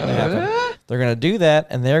 That's what's going to happen. They're going to do that,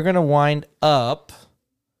 and they're going to wind up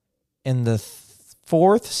in the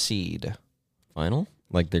 4th seed. Final?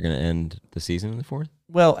 Like they're going to end the season in the 4th?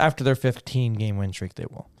 Well, after their 15-game win streak, they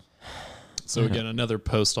will. So again, another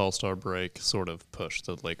post All-Star break sort of push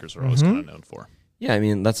that the Lakers are always kind of known for. Yeah, I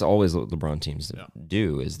mean, that's always what LeBron teams Yeah.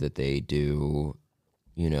 do, is that they do,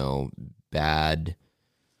 bad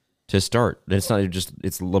to start. It's not just,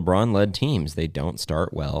 it's LeBron-led teams. They don't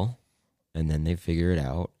start well, and then they figure it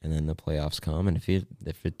out, and then the playoffs come, and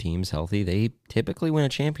if a team's healthy, they typically win a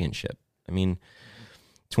championship. I mean,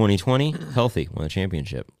 2020, healthy, won a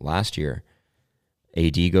championship. Last year,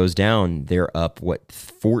 AD goes down. They're up,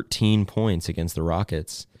 14 points against the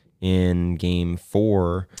Rockets in Game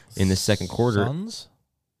 4 in the second quarter. Suns?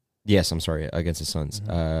 Yes, I'm sorry, against the Suns.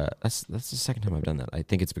 That's the second time I've done that. I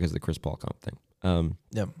think it's because of the Chris Paul comp thing.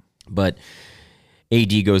 Yep. But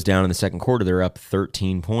AD goes down in the second quarter. They're up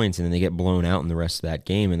 13 points, and then they get blown out in the rest of that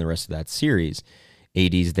game and the rest of that series.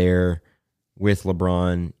 AD's there. with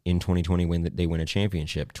LeBron in 2020 when they win a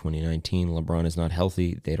championship. 2019, LeBron is not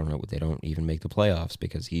healthy. They don't even make the playoffs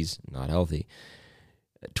because he's not healthy.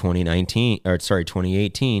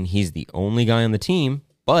 2018, he's the only guy on the team,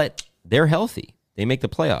 but they're healthy. They make the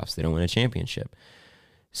playoffs. They don't win a championship.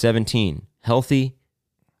 17, healthy.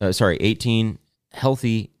 18,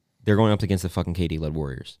 healthy. They're going up against the fucking KD-led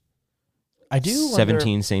Warriors. I do wonder,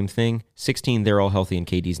 17, same thing. 16, they're all healthy and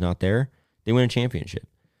KD's not there. They win a championship.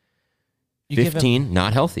 15,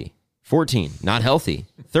 not healthy. 14, not healthy.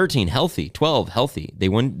 13, healthy. 12, healthy. They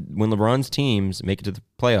win when LeBron's teams make it to the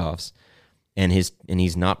playoffs, and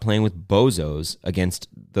he's not playing with bozos against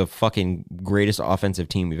the fucking greatest offensive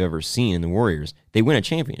team we've ever seen in the Warriors. They win a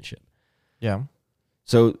championship. Yeah.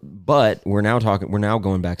 So, but we're now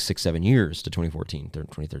going back 6-7 years to 2014,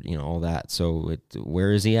 2013, all that. So,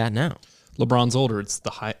 where is he at now? LeBron's older. It's the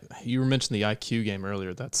high. You mentioned the IQ game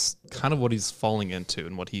earlier. That's kind of what he's falling into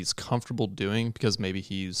and what he's comfortable doing because maybe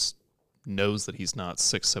knows that he's not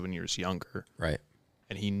 6-7 years younger. Right.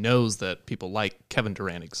 And he knows that people like Kevin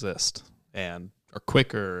Durant exist and are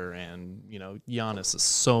quicker. And, Giannis is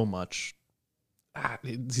so much.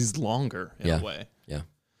 He's longer in a way. Yeah.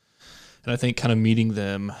 And I think kind of meeting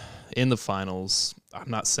them in the finals, I'm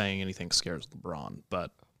not saying anything scares LeBron,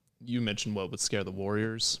 but you mentioned what would scare the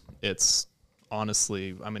Warriors. It's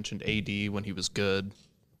honestly, I mentioned AD when he was good,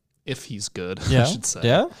 if he's good, I should say.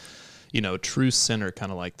 Yeah. True center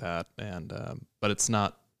kind of like that. And but it's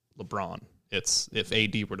not LeBron. It's if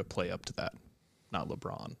AD were to play up to that, not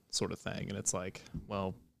LeBron sort of thing. And it's like,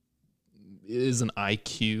 well, is an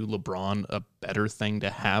IQ LeBron a better thing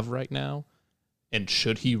to have right now? And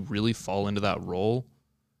should he really fall into that role?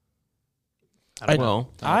 I don't know.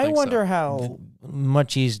 I wonder how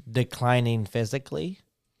much he's declining physically,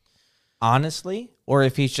 honestly, or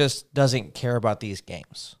if he just doesn't care about these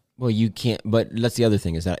games. Well, you can't. But that's the other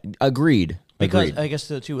thing is that agreed. Because I guess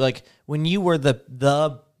too, like when you were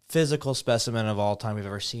the physical specimen of all time we've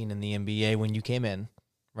ever seen in the NBA when you came in,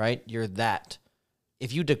 right? You're that.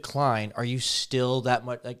 If you decline, are you still that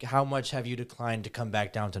much? Like, how much have you declined to come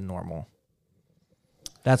back down to normal?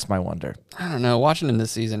 That's my wonder. I don't know. Watching him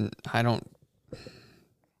this season,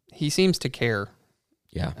 he seems to care.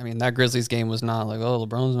 Yeah. I mean, that Grizzlies game was not like, oh,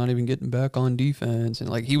 LeBron's not even getting back on defense.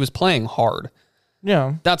 And like, he was playing hard.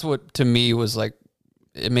 Yeah. That's what, to me, was like,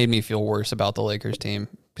 it made me feel worse about the Lakers team.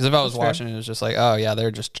 Because if I was watching it, it was just like, oh, yeah,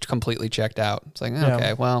 they're just completely checked out. It's like,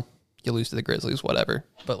 okay, well, you lose to the Grizzlies, whatever.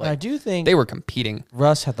 But like, I do think they were competing.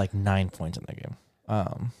 Russ had like 9 points in that game.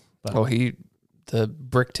 The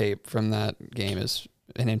brick tape from that game is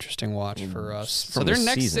an interesting watch for us. So their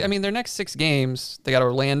next 6 games, they got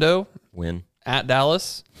Orlando, win, at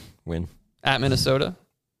Dallas, win, at Minnesota,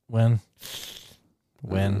 win. I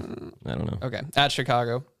don't know. Okay, at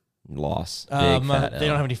Chicago, loss. They don't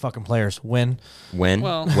have any fucking players. Win.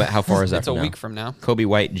 Well, how far is that? It's a week from now. Kobe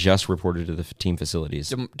White just reported to the team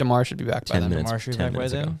facilities. DeMar should be back by then. 10 minutes. DeMar should be back by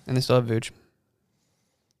then, and they still have Vooch.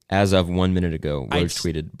 As of 1 minute ago, Woj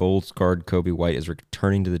tweeted, Bulls guard Kobe White is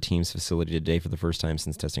returning to the team's facility today for the first time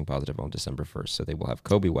since testing positive on December 1st. So they will have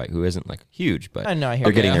Kobe White, who isn't like huge, but I know,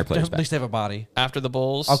 they're getting their players At back. least they have a body. After the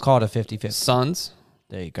Bulls, I'll call it a 50-50. Suns.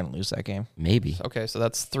 They're going to lose that game. Maybe. Okay, so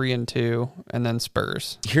that's 3-2, and then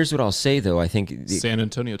Spurs. Here's what I'll say, though. I think San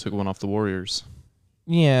Antonio took one off the Warriors.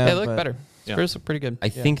 Yeah, they look better. Spurs look pretty good. I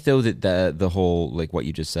think, though, that the whole, like what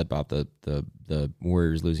you just said about the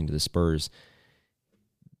Warriors losing to the Spurs,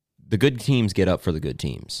 the good teams get up for the good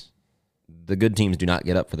teams. The good teams do not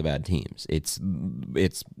get up for the bad teams. It's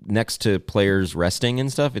next to players resting and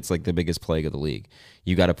stuff. It's like the biggest plague of the league.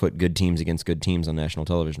 You got to put good teams against good teams on national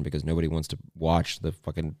television because nobody wants to watch the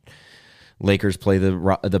fucking Lakers play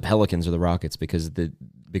the Pelicans or the Rockets because they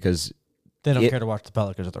don't care to watch the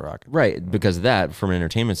Pelicans or the Rockets. Right, because of that from an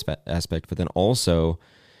entertainment aspect, but then also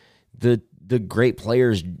the great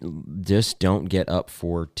players just don't get up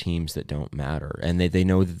for teams that don't matter, and they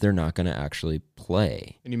know that they're not going to actually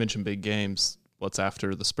play. And you mentioned big games. What's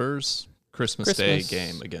after the Spurs? Christmas Day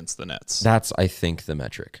game against the Nets. That's, I think, the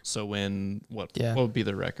metric. So what would be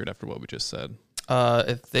the record after what we just said?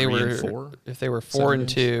 If they were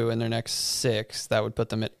 4-2 in their next 6, that would put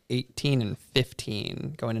them at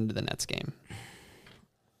 18-15 going into the Nets game.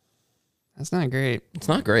 That's not great. It's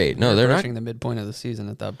not great. No, they're approaching not the midpoint of the season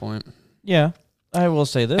at that point. Yeah, I will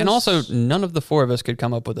say this. And also, none of the 4 of us could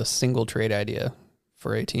come up with a single trade idea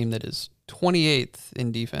for a team that is 28th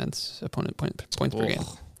in defense, opponent points per game.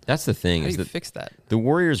 That's the thing. How is do you that fix that? The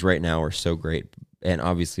Warriors right now are so great, and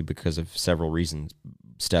obviously because of several reasons.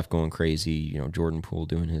 Steph going crazy, Jordan Poole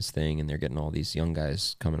doing his thing, and they're getting all these young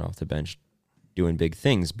guys coming off the bench doing big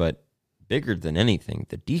things. But bigger than anything,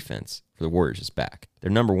 the defense for the Warriors is back. They're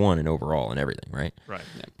number one in overall and everything, right? Right.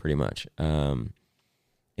 Yeah. Pretty much.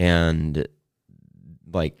 And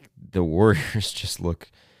like the Warriors just look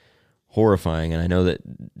horrifying. And I know that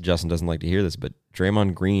Justin doesn't like to hear this, but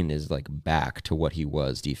Draymond Green is like back to what he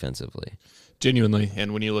was defensively. Genuinely.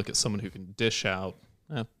 And when you look at someone who can dish out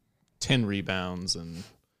 10 rebounds and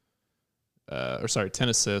 10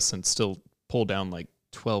 assists and still pull down like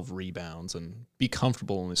 12 rebounds and be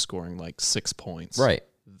comfortable only scoring like 6 points. Right.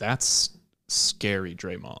 That's scary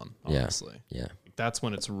Draymond, honestly. Yeah. That's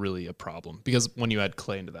when it's really a problem. Because when you add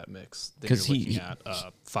Clay into that mix, then 'Cause you're looking at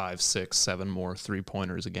 5, 6, 7 more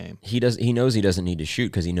 3-pointers a game. He knows he doesn't need to shoot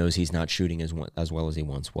because he knows he's not shooting as well as he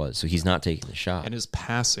once was. So he's not taking the shot. And his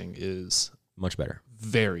passing is Much better.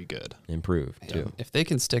 very good. Improved too. If they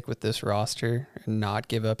can stick with this roster and not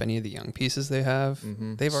give up any of the young pieces they have,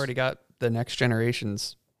 they've already got the next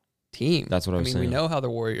generation's team. That's what I was mean, we saying. know how the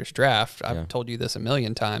Warriors draft. Yeah. I've told you this a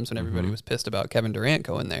million times when everybody was pissed about Kevin Durant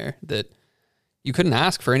going there, that you couldn't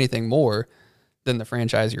ask for anything more than the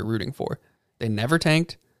franchise you're rooting for. They never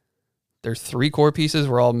tanked. Their 3 core pieces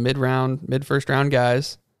were all mid-first round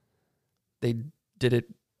guys. They did it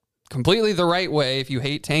completely the right way if you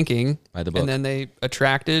hate tanking. By the book. And then they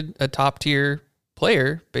attracted a top-tier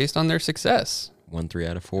player based on their success. 1 3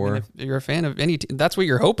 out of I 4. mean, if you're a fan of any team, that's what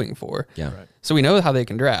you're hoping for. Yeah. Right. So we know how they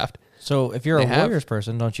can draft. So if you're They a have- Warriors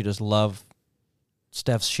person, don't you just love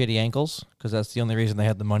Steph's shitty ankles? Because that's the only reason they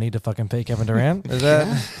had the money to fucking pay Kevin Durant? Is that?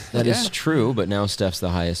 That is Yeah. true, but now Steph's the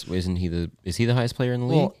highest. Isn't he is he the highest player in the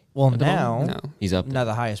league? Well, at the now moment? No. He's up there. not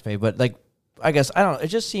the highest paid, but like, I guess I don't know. It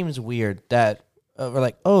just seems weird that we're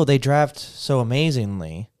like, oh, they draft so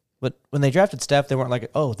amazingly, but when they drafted Steph, they weren't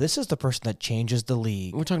like, oh, this is the person that changes the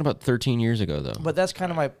league. We're talking about 13 years ago, though. But that's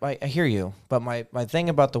kind of my I hear you. But my thing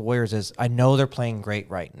about the Warriors is I know they're playing great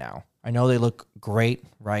right now. I know they look great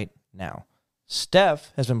right now.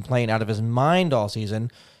 Steph has been playing out of his mind all season,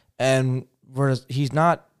 and whereas he's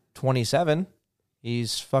not 27,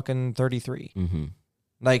 he's fucking 33. Mm-hmm.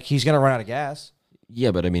 Like, he's going to run out of gas.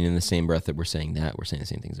 Yeah, but I mean, in the same breath that we're saying that, we're saying the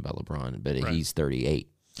same things about LeBron, but Right. he's 38.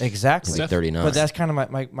 Exactly. He's like 39. But that's kind of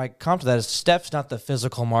my comp to that is Steph's not the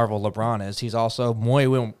physical marvel LeBron is. He's also way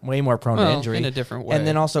more prone to Well, injury. in a different way. And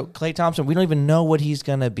then also Klay Thompson, we don't even know what he's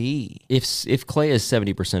going to be. If Clay is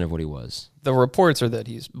 70% of what he was. The reports are that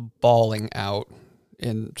he's balling out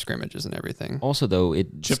in scrimmages and everything. Also, though,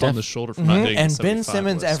 Chip on the shoulder from not hitting the And Ben 75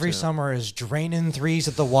 Simmons list, every yeah. summer is draining threes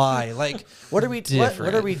at the Y. Like, what are we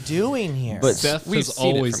doing here? But Steph We've has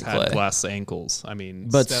seen it always from had Clay. glass ankles. I mean,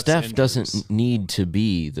 But Steph's Steph injuries- doesn't need to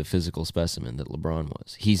be the physical specimen that LeBron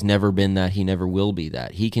was. He's never been that. He never will be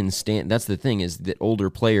that. He can stand. That's the thing is that older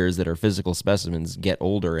players that are physical specimens get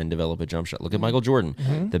older and develop a jump shot. Look at Michael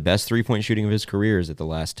Jordan. The best 3-point shooting of his career is at the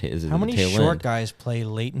last. Is at How the many tail short end. guys play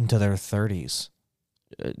late into their 30s?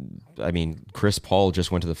 I mean, Chris Paul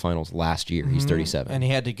just went to the finals last year. He's 37. And he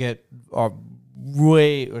had to get a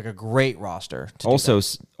great roster. To do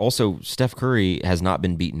that. Also, Steph Curry has not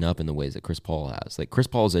been beaten up in the ways that Chris Paul has. Like Chris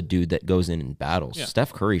Paul is a dude that goes in and battles. Yeah.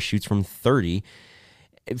 Steph Curry shoots from 30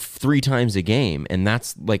 3 times a game, and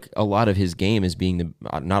that's like a lot of his game is being the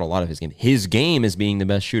not a lot of his game. His game is being the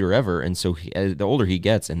best shooter ever, and so the older he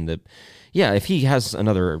gets, and if he has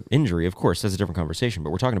another injury, of course that's a different conversation.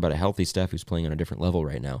 But we're talking about a healthy Steph who's playing on a different level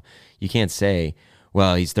right now. You can't say,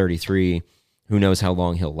 well, he's 33. Who knows how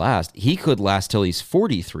long he'll last? He could last till he's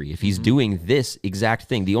 43 if he's doing this exact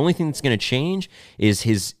thing. The only thing that's going to change is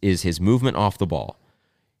his movement off the ball.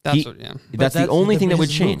 That's But what, That's the only thing that would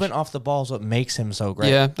his change. Movement off the ball is what makes him so great.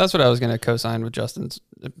 Yeah, that's what I was going to co-sign with Justin's.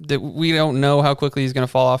 That we don't know how quickly he's going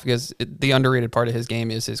to fall off because the underrated part of his game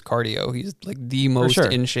is his cardio. He's like the most sure.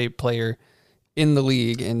 in shape player in the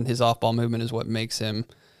league, and his off-ball movement is what makes him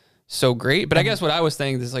so great. But I guess what I was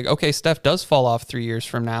saying is like, okay, Steph does fall off 3 years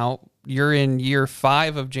from now. You're in year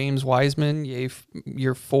 5 of James Wiseman,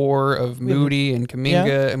 year 4 of Moody and Kuminga.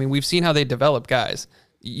 Yeah. I mean, we've seen how they develop guys.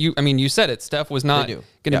 You said it. Steph was not They going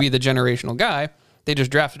do. to Yeah. be the generational guy. They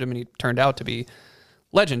just drafted him, and he turned out to be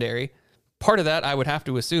legendary. Part of that, I would have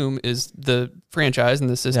to assume, is the franchise and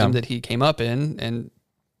the system Yeah. that he came up in, and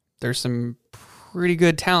there's some pretty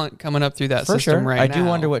good talent coming up through that For system sure. right I now. do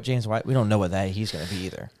wonder what James White. We don't know what he's going to be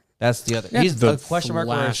either. That's the other. He's the question mark.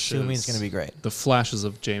 We're assuming he's going to be great. The flashes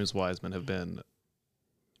of James Wiseman have been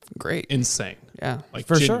Great. insane. Yeah. Like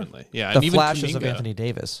For sure. genuinely. Yeah. The and even flashes of Kuminga. Anthony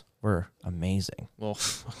Davis were amazing. Well,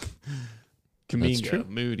 Kuminga, true.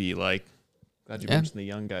 Moody, like glad you Yeah. mentioned the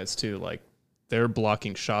young guys too. Like they're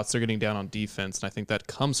blocking shots, they're getting down on defense, and I think that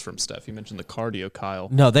comes from Steph. You mentioned the cardio, Kyle.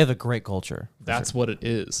 No, they have a great culture. That's what it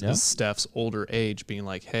is. Yeah. Is Steph's older age being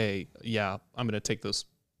like, hey, yeah, I'm going to take those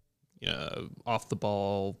off the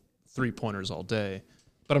ball 3-pointers all day,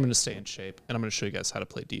 but I'm going to stay in shape and I'm going to show you guys how to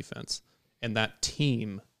play defense. And that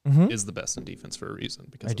team is the best in defense for a reason.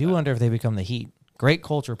 Because I do wonder if they become the Heat. Great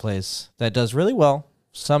culture place that does really well.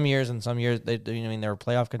 Some years they they're a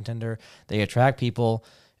playoff contender. They attract people,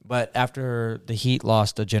 but after the Heat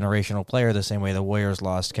lost a generational player, the same way the Warriors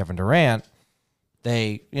lost Kevin Durant,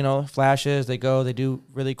 they flashes. They do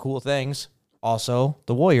really cool things. Also,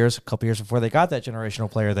 the Warriors, a couple years before they got that generational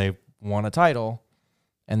player, they won a title,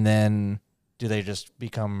 and then. Do they just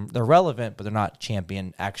they're relevant, but they're not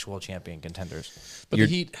actual champion contenders? But the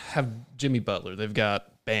Heat have Jimmy Butler. They've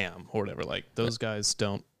got Bam or whatever. Like, those guys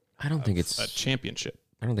don't. I don't think it's a championship.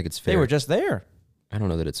 I don't think it's fair. They were just there. I don't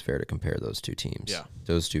know that it's fair to compare those two teams. Yeah.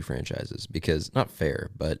 Those two franchises, because not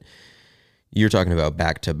fair, but you're talking about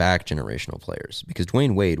back-to-back generational players, because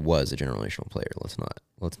Dwayne Wade was a generational player. Let's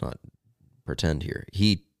not pretend here.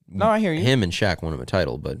 No, I hear you. Him and Shaq won him a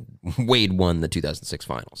title, but Wade won the 2006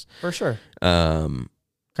 finals. For sure. Um,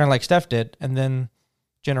 Kind of like Steph did. And then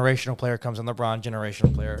generational player comes in LeBron,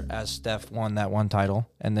 generational player, as Steph won that one title.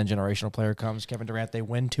 And then generational player comes Kevin Durant. They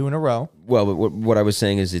win 2 in a row. well, but what I was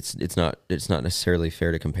saying is it's not necessarily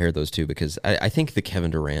fair to compare those two, because I think the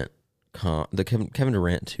Kevin Durant Kevin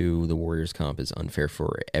Durant to the Warriors comp is unfair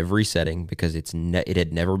for every setting, because it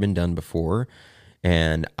had never been done before.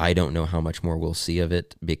 And I don't know how much more we'll see of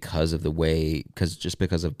it because of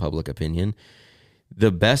because of public opinion.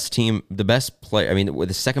 The second best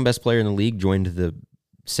player in the league joined the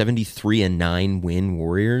 73-9 win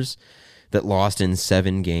Warriors that lost in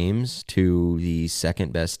 7 games to the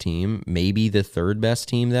second best team, maybe the third best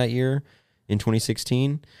team that year in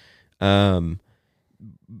 2016. But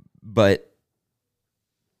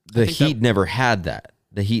the Heat never had that.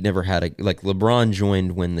 The Heat never had LeBron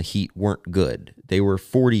joined when the Heat weren't good. They were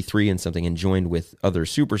 43 and something and joined with other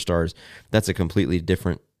superstars. That's a completely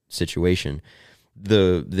different situation.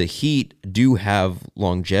 The Heat do have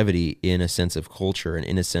longevity in a sense of culture and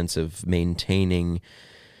in a sense of maintaining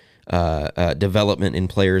development in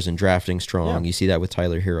players and drafting strong. Yeah. You see that with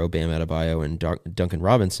Tyler Hero, Bam Adebayo, and Duncan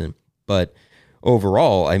Robinson. But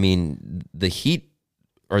overall, I mean, the Heat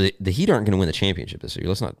aren't going to win the championship this year.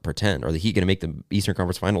 Let's not pretend. Are the Heat going to make the Eastern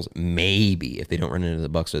Conference Finals? Maybe, if they don't run into the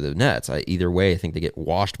Bucks or the Nets. Either way, I think they get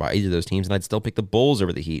washed by either of those teams, and I'd still pick the Bulls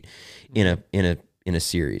over the Heat in a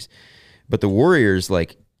series. But the Warriors,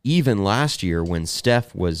 even last year when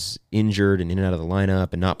Steph was injured and in and out of the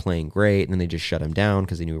lineup and not playing great, and then they just shut him down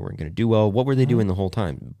because they knew we weren't going to do well. What were they doing the whole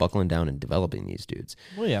time? Buckling down and developing these dudes.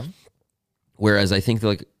 Well, yeah. Whereas I think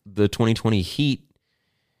the 2020 Heat,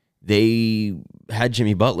 they had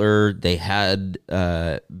Jimmy Butler, they had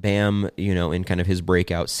Bam, in kind of his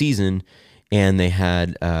breakout season, and they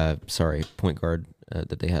had point guard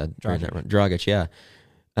that they had during that run, Dragic,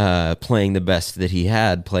 playing the best that he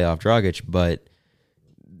had, playoff Dragic, but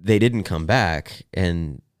they didn't come back,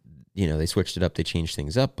 and they switched it up, they changed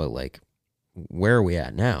things up, but where are we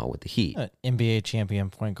at now with the Heat? NBA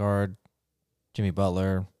champion point guard, Jimmy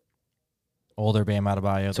Butler. Older Bam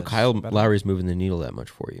Adebayo. So Kyle Lowry's moving the needle that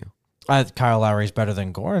much for you? Kyle Lowry's better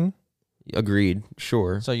than Goran. Agreed,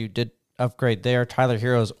 sure. So you did upgrade there. Tyler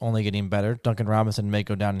Hero's only getting better. Duncan Robinson may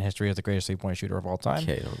go down in history as the greatest 3-point shooter of all time.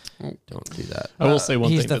 Okay, don't do that. I will say one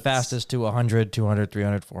thing. He's the fastest to 100, 200,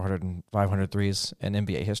 300, 400, and 500 threes in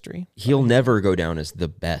NBA history. He'll never go down as the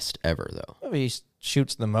best ever, though. He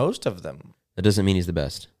shoots the most of them. That doesn't mean he's the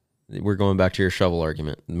best. We're going back to your shovel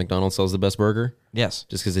argument. McDonald's sells the best burger? Yes.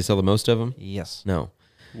 Just because they sell the most of them? Yes. No.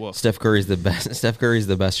 Woof. Steph Curry's the best. Steph Curry's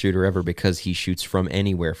the best shooter ever because he shoots from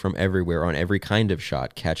anywhere, from everywhere, on every kind of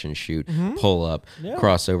shot, catch and shoot, pull up,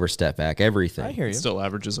 crossover, step back, everything. I hear you. Still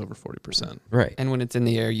averages over 40%. Right. And when it's in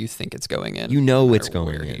the air, you think it's going in. You know it's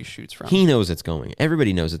going where in. he shoots from. He knows it's going in.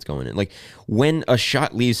 Everybody knows it's going in. When a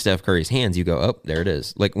shot leaves Steph Curry's hands, you go, oh, there it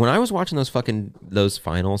is. When I was watching those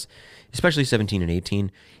finals, especially 17 and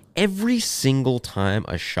 18, every single time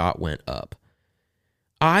a shot went up,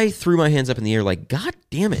 I threw my hands up in the air God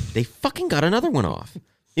damn it, they fucking got another one off.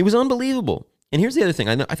 It was unbelievable. And here's the other thing.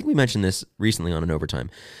 I think we mentioned this recently on an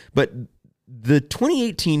overtime, but the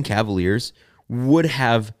 2018 Cavaliers would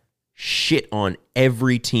have shit on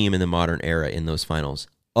every team in the modern era in those finals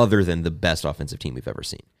other than the best offensive team we've ever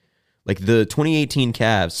seen. The 2018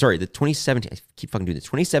 Cavs, the 2017, I keep fucking doing this,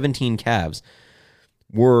 2017 Cavs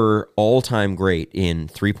were all-time great in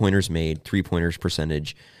three-pointers made, three-pointers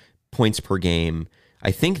percentage, points per game.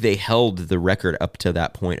 I think they held the record up to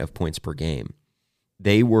that point of points per game.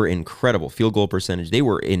 They were incredible. Field goal percentage, they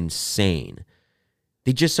were insane.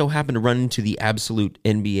 They just so happened to run into the absolute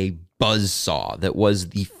NBA buzzsaw that was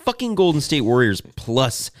the fucking Golden State Warriors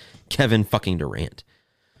plus Kevin fucking Durant.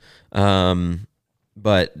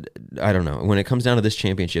 But I don't know. When it comes down to this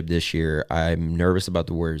championship this year, I'm nervous about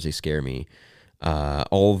the Warriors. They scare me.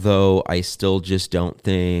 Although I still just don't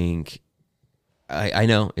think. I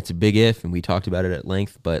know it's a big if, and we talked about it at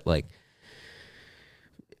length, but like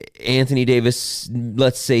Anthony Davis,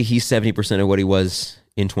 let's say he's 70% of what he was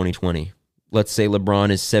in 2020. Let's say LeBron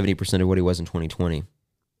is 70% of what he was in 2020.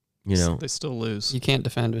 You know, they still lose. You can't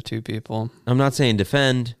defend with two people. I'm not saying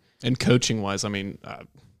defend. And coaching wise, I mean,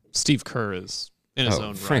 Steve Kerr is in his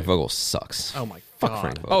own Frank right. Vogel sucks. Oh my Fuck god.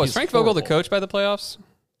 Frank Vogel. Oh, is He's Frank Vogel the horrible. coach by the playoffs?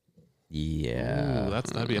 Yeah. Ooh,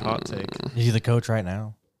 that'd be a hot take. Is he the coach right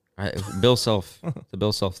now? Bill Self, the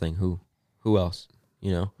Bill Self thing. Who else?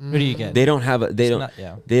 You know, Who do you get? they don't have It's not-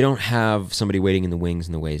 yeah. they don't have somebody waiting in the wings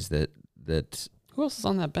in the ways that Who else is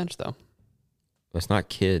on that bench though? it's not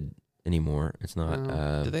Kidd anymore. It's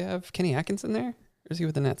not. Do they have Kenny Atkinson there? Or is he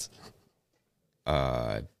with the Nets?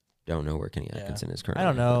 I don't know where Kenny Yeah. Atkinson is currently. I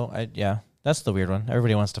don't know. Yeah, that's the weird one.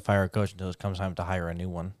 Everybody wants to fire a coach until it comes time to hire a new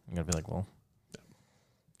one. You're gonna be like, well,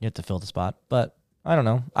 you have to fill the spot. But I don't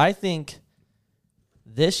know. I think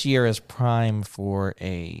this year is prime for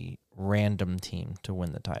a random team to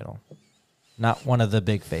win the title, not one of the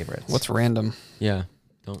big favorites. What's random? Yeah.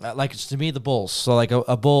 Like to me, the Bulls. So like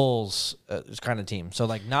a Bulls kind of team. So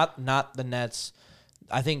like not the Nets.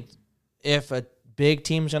 I think if a big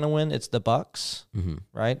team's gonna win, it's the Bucks,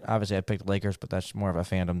 right? Obviously, I picked the Lakers, but that's more of a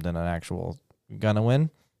fandom than an actual gonna win.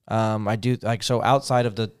 I do like so outside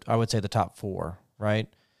of I would say the top four, right?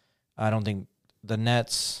 I don't think the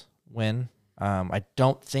Nets win. I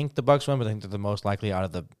don't think the Bucks win, but I think they're the most likely out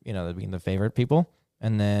of the being the favorite people.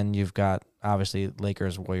 And then you've got obviously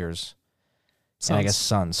Lakers, Warriors, and I guess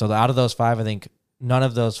Suns. So out of those five, I think none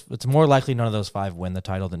of those. It's more likely none of those five win the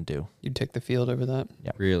title than do. You'd take the field over that?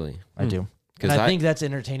 Really? I do. Because And I think that's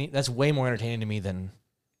entertaining. That's way more entertaining to me than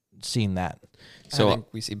seeing that. So I think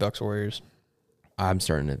we see Bucks Warriors. I'm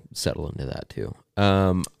starting to settle into that too.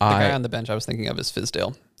 The guy on the bench I was thinking of is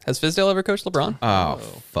Fizdale. Has Fizdale ever coached LeBron? Oh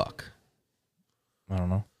fuck. I don't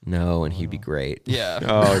know. No, and he'd be great. Yeah.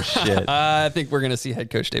 Oh shit. I think we're going to see head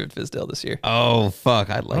coach David Fizdale this year. Oh fuck.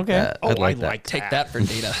 I'd like Okay. that. I'd like that. like Take that for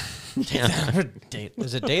data.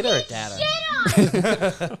 Is it data or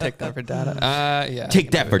data? Take that for data. Yeah.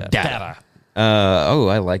 Take that for data.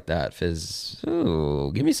 I like that fizz.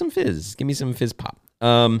 Oh, give me some fizz. Give me some fizz pop.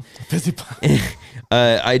 Fizzy pop.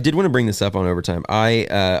 I did want to bring this up on overtime.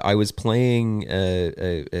 I was playing.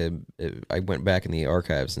 I went back in the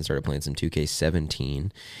archives and started playing some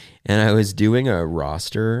 2K17, and I was doing a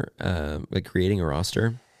roster, like creating a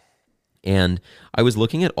roster, and I was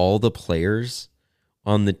looking at all the players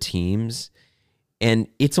on the teams, and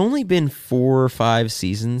it's only been 4 or 5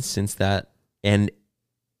 seasons since that, and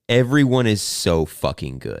everyone is so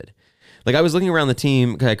fucking good. Like, I was looking around the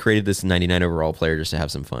team, I created this 99 overall player just to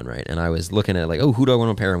have some fun, right? And I was looking at, like, oh, who do I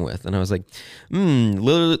want to pair him with? And I was like,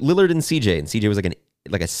 Lillard and CJ. And CJ was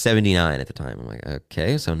like a 79 at the time. I'm like,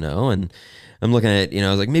 okay, so no. And I'm looking at, I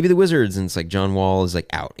was like, maybe the Wizards. And it's like John Wall is, like,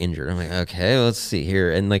 out, injured. I'm like, okay, let's see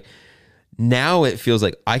here. And, like, now it feels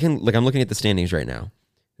like I'm looking at the standings right now.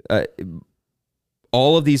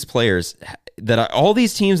 All of these players, all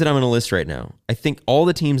these teams that I'm going to list right now, I think all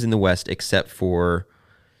the teams in the West except for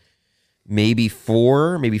maybe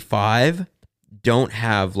 4, maybe 5 don't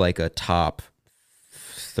have like a top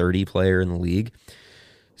 30 player in the league.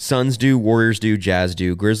 Suns do, Warriors do, Jazz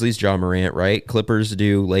do, Grizzlies, Ja Morant, right? Clippers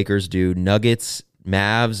do, Lakers do, Nuggets,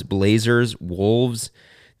 Mavs, Blazers, Wolves,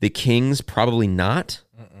 the Kings, probably not,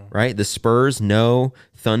 right? The Spurs, no.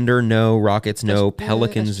 Thunder, no. Rockets, no.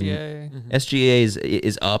 Pelicans, SGA. SGA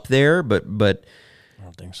is up there, but I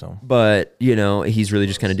don't think so. but he's really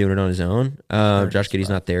just kind of doing it on his own. Josh Giddey's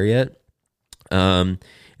not there yet. And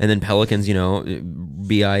then Pelicans,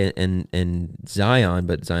 BI and Zion,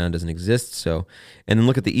 but Zion doesn't exist. So, and then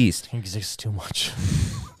look at the East. He exists too much.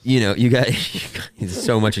 You got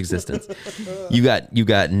so much existence. You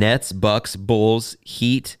got Nets, Bucks, Bulls,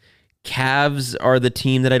 Heat. Cavs are the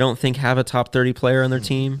team that I don't think have a top 30 player on their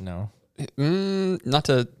team. No. Not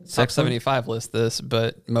to top 75 list this,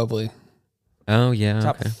 but Mobley. Oh yeah,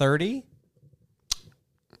 Top okay. 30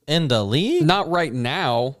 in the league? Not right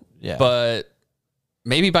now, Yeah. but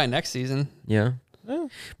maybe by next season. Yeah. Yeah.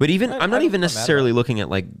 But even I'm not even I'm mad necessarily about looking at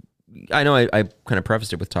like, I know I kind of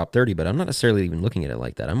prefaced it with top 30, but I'm not necessarily even looking at it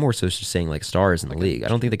like that. I'm more so just saying like stars in the league. I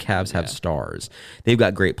don't think the Cavs have stars. They've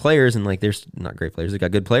got great players, and like there's not great players. They've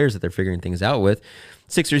got good players that they're figuring things out with.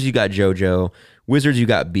 Sixers, you got JoJo. Wizards, you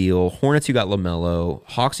got Beal. Hornets, you got LaMelo.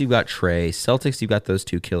 Hawks, you got Trey. Celtics, you got those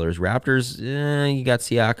 2 killers. Raptors, you got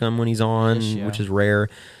Siakam when he's on, which is rare.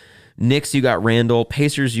 Knicks, you got Randall.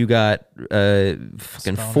 Pacers, you got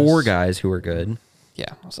fucking Sabonis. 4 guys who are good.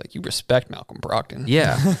 Yeah, I was like, you respect Malcolm Brogdon.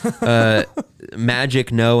 Yeah.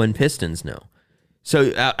 Magic, no, and Pistons, no.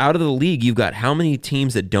 So out of the league, you've got how many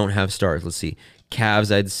teams that don't have stars? Let's see.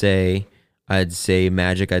 Cavs, I'd say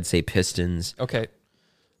Magic, I'd say Pistons. Okay,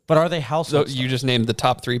 But are they so household? you just named the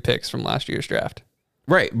top 3 picks from last year's draft.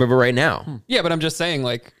 Right, but right now, Yeah, but I'm just saying,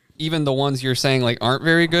 like, even the ones you're saying like aren't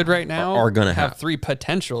very good right now Are gonna have 3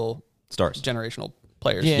 potential stars. generational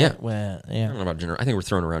players. Yeah. Well, I don't know about I think we're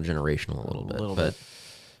throwing around generational a little bit. little but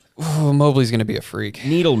Ooh, Mobley's gonna be a freak.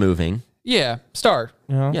 needle moving. Yeah, star.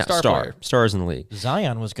 Yeah, Star star. player. Stars in the league.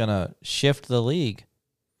 Zion was gonna shift the league,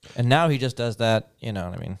 and now he just does that. You know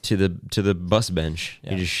what I mean? To the bus bench.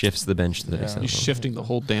 Yeah. He just shifts the bench to the next He's level. shifting the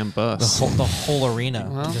whole damn The bus. whole arena.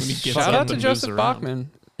 Well, When he gets shout up out to and moves Joseph around.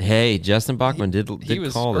 Bachman. Hey, Justin Bachman did He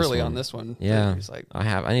was call this early one. on this one. Yeah, He was like,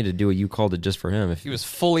 I need to do what you called it just for him. If he was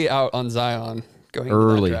fully out on Zion going into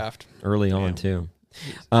early that draft. early on too.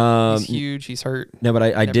 He's huge. He's hurt. No, but I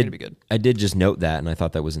Never did gonna be good. I did just note that, and I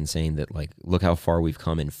thought that was insane. That like, look how far we've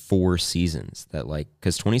come in 4 seasons. That like,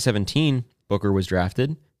 because 2017 Booker was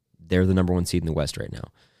drafted, they're the number 1 seed in the West right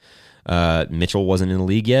now. Mitchell wasn't in the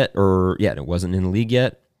league yet, it wasn't in the league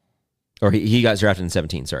yet, or he got drafted in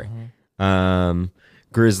 17. Sorry.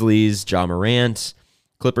 Grizzlies, Ja Morant.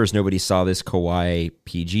 Clippers, nobody saw this Kawhi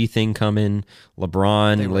PG thing coming.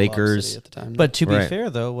 LeBron, They were Lob Lakers. City at the time. But to be Right. fair,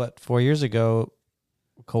 though, 4 years ago,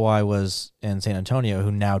 Kawhi was in San Antonio,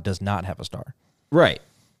 who now does not have a star. Right.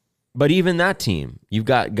 But even that team, you've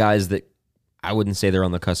got guys that I wouldn't say they're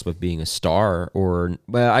on the cusp of being a star, or,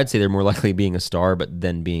 well, I'd say they're more likely being a star, but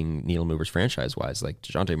then being needle movers franchise-wise. Like,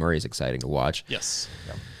 DeJounte Murray is exciting to watch. Yes.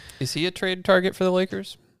 Is he a trade target for the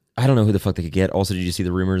Lakers? I don't know who the fuck they could get. Also, did you see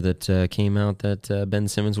the rumor that came out that Ben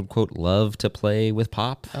Simmons would, quote, love to play with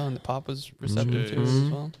Pop? Oh, and the Pop was receptive to it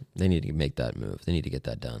as well. They need to make that move. They need to get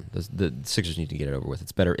that done. The Sixers need to get it over with.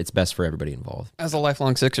 It's better. It's best for everybody involved. As a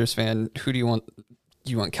lifelong Sixers fan, who do you want?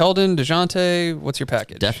 Do you want Keldon, DeJounte? What's your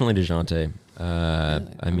package? Definitely DeJounte.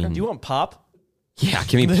 I mean, Do you want Pop? yeah,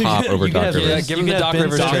 give me Pop over You Doc can have- Rivers. Yeah, give him You the can Doc have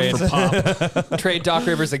Rivers Ben trade. Simmons. Trade Doc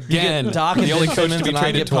Rivers again. Doc the and only Ben coach to Simmons be and I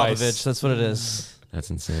traded get twice. Popovich. That's what it is. That's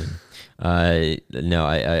insane. No,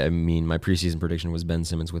 I mean, my preseason prediction was Ben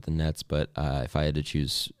Simmons with the Nets, but if I had to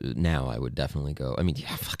choose now, I would definitely go. I mean,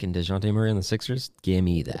 yeah, fucking DeJounte Murray on the Sixers. Give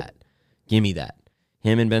me that. Give me that.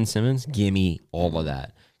 Him and Ben Simmons. Give me all of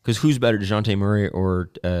that. Because who's better, DeJounte Murray or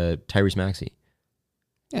Tyrese Maxey?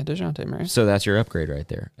 Yeah, DeJounte Murray. So that's your upgrade right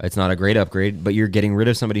there. It's not a great upgrade, but you're getting rid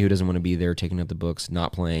of somebody who doesn't want to be there, taking up the books,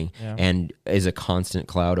 not playing, and is a constant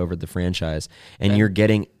cloud over the franchise. And you're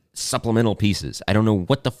getting supplemental pieces. I don't know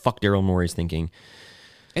what the fuck Daryl Morey's thinking.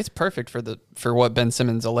 It's perfect for what Ben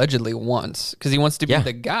Simmons allegedly wants, because he wants to be Yeah.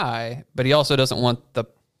 the guy, but he also doesn't want the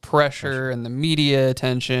pressure and the media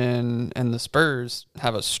attention. And the Spurs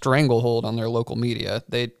have a stranglehold on their local media.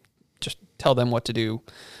 They just tell them what to do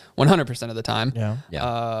 100% of the time. Yeah.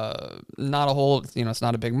 Not a whole, it's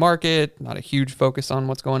not a big market, not a huge focus on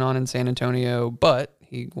what's going on in San Antonio, but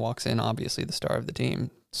he walks in obviously the star of the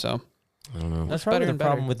team. So I don't know. That's better probably the and better.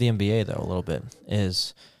 problem with the NBA, though, a little bit,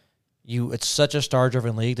 is it's such a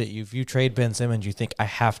star-driven league that if you trade Ben Simmons, you think, I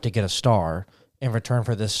have to get a star in return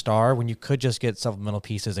for this star, when you could just get supplemental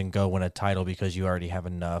pieces and go win a title because you already have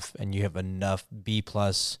enough, and you have enough B+,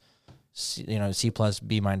 C+,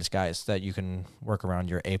 B- guys that you can work around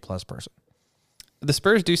your A+ person. the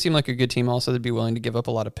Spurs do seem like a good team also to be willing to give up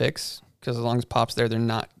a lot of picks, because as long as Pop's there, they're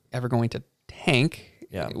not ever going to tank.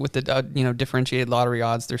 Yeah. With the differentiated lottery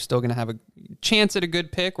odds, they're still going to have a chance at a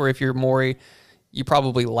good pick. Or if you're Morey, you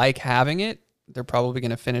probably like having it. They're probably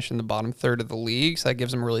going to finish in the bottom third of the league, so that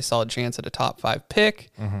gives them a really solid chance at a top 5 pick.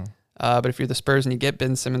 But if you're the Spurs and you get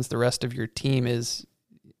Ben Simmons, the rest of your team it's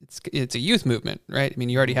a youth movement, right? I mean,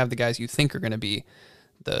 you already have the guys you think are going to be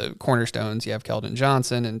the cornerstones. You have Keldon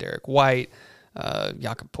Johnson and Derek White.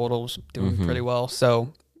 Jakob Poeltl's doing pretty well.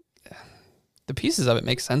 So the pieces of it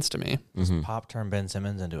make sense to me. Pop turn Ben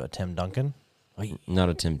Simmons into a Tim Duncan? Not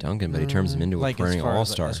a Tim Duncan, but he turns him into a Like, as perennial far as-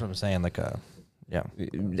 all-star. That's what I'm saying. Yeah.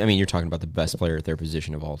 I mean, you're talking about the best player at their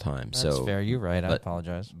position of all time. That's so fair. You're right. I but-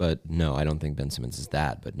 apologize. But no, I don't think Ben Simmons is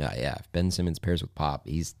that. But no, yeah, if Ben Simmons pairs with Pop,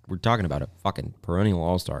 we're talking about a fucking perennial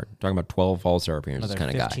all-star. We're talking about 12 all-star appearances Another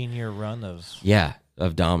kind of guy. 15-year run of... Yeah,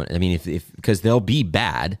 of dominant. I mean, if because they'll be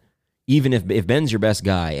bad, even if Ben's your best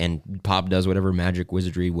guy and Pop does whatever magic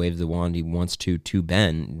wizardry, waves the wand he wants to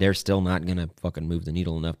Ben, they're still not gonna fucking move the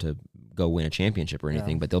needle enough to go win a championship or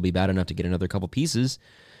anything. But they'll be bad enough to get another couple pieces,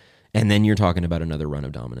 and then you're talking about another run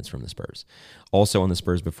of dominance from the Spurs. Also on the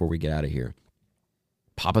Spurs, before we get out of here,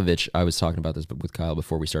 Popovich, I was talking about this with Kyle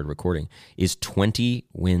before we started recording, is 20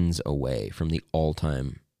 wins away from the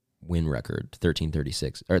all-time win record,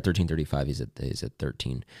 1336 or 1335. He's at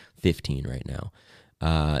 1315 right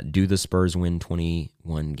now. Do the Spurs win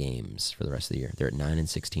 21 games for the rest of the year? They're at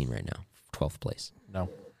 9-16 right now, 12th place. No.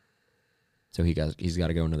 So he's got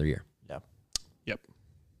to go another year. Yeah. Yep.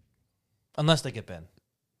 Unless they get Ben.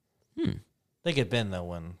 They get Ben, they'll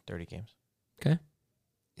win 30 games. Okay.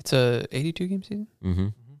 It's a 82 game season. Mm-hmm.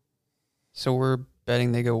 So we're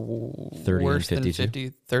betting they go 30 worse and than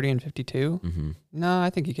 52. 30 and 52. Mm-hmm. No, I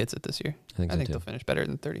think he gets it this year. I think so too. they'll finish better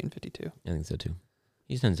than 30 and 52. I think so too.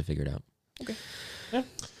 He tends to figure it out. Okay. Yeah.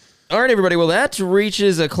 All right, everybody. Well, that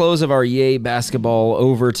reaches a close of our Yay Basketball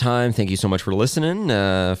Overtime. Thank you so much for listening.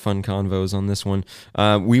 Fun convos on this one.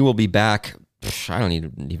 We will be back. I don't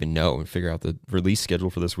even know. Figure out the release schedule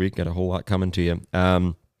for this week. Got a whole lot coming to you.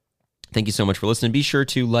 Thank you so much for listening. Be sure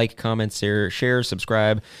to like, comment, share,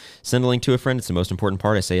 subscribe, send a link to a friend. It's the most important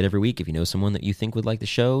part. I say it every week. If you know someone that you think would like the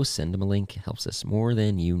show, send them a link. It helps us more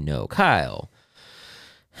than you know. Kyle,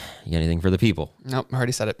 you got anything for the people? Nope, I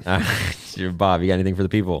already said it. Bob, you got anything for the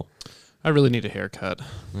people? I really need a haircut.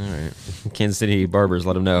 All right. Kansas City barbers,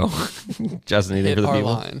 let them know. Justin, anything Hit for the our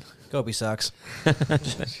people? line. Kobe sucks.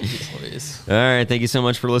 Jeez Louise. All right. Thank you so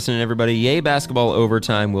much for listening, everybody. Yay Basketball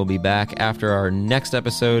Overtime. We'll be back after our next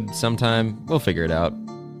episode sometime. We'll figure it out.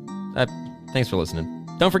 Thanks for listening.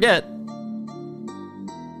 Don't forget,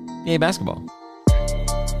 Yay Basketball.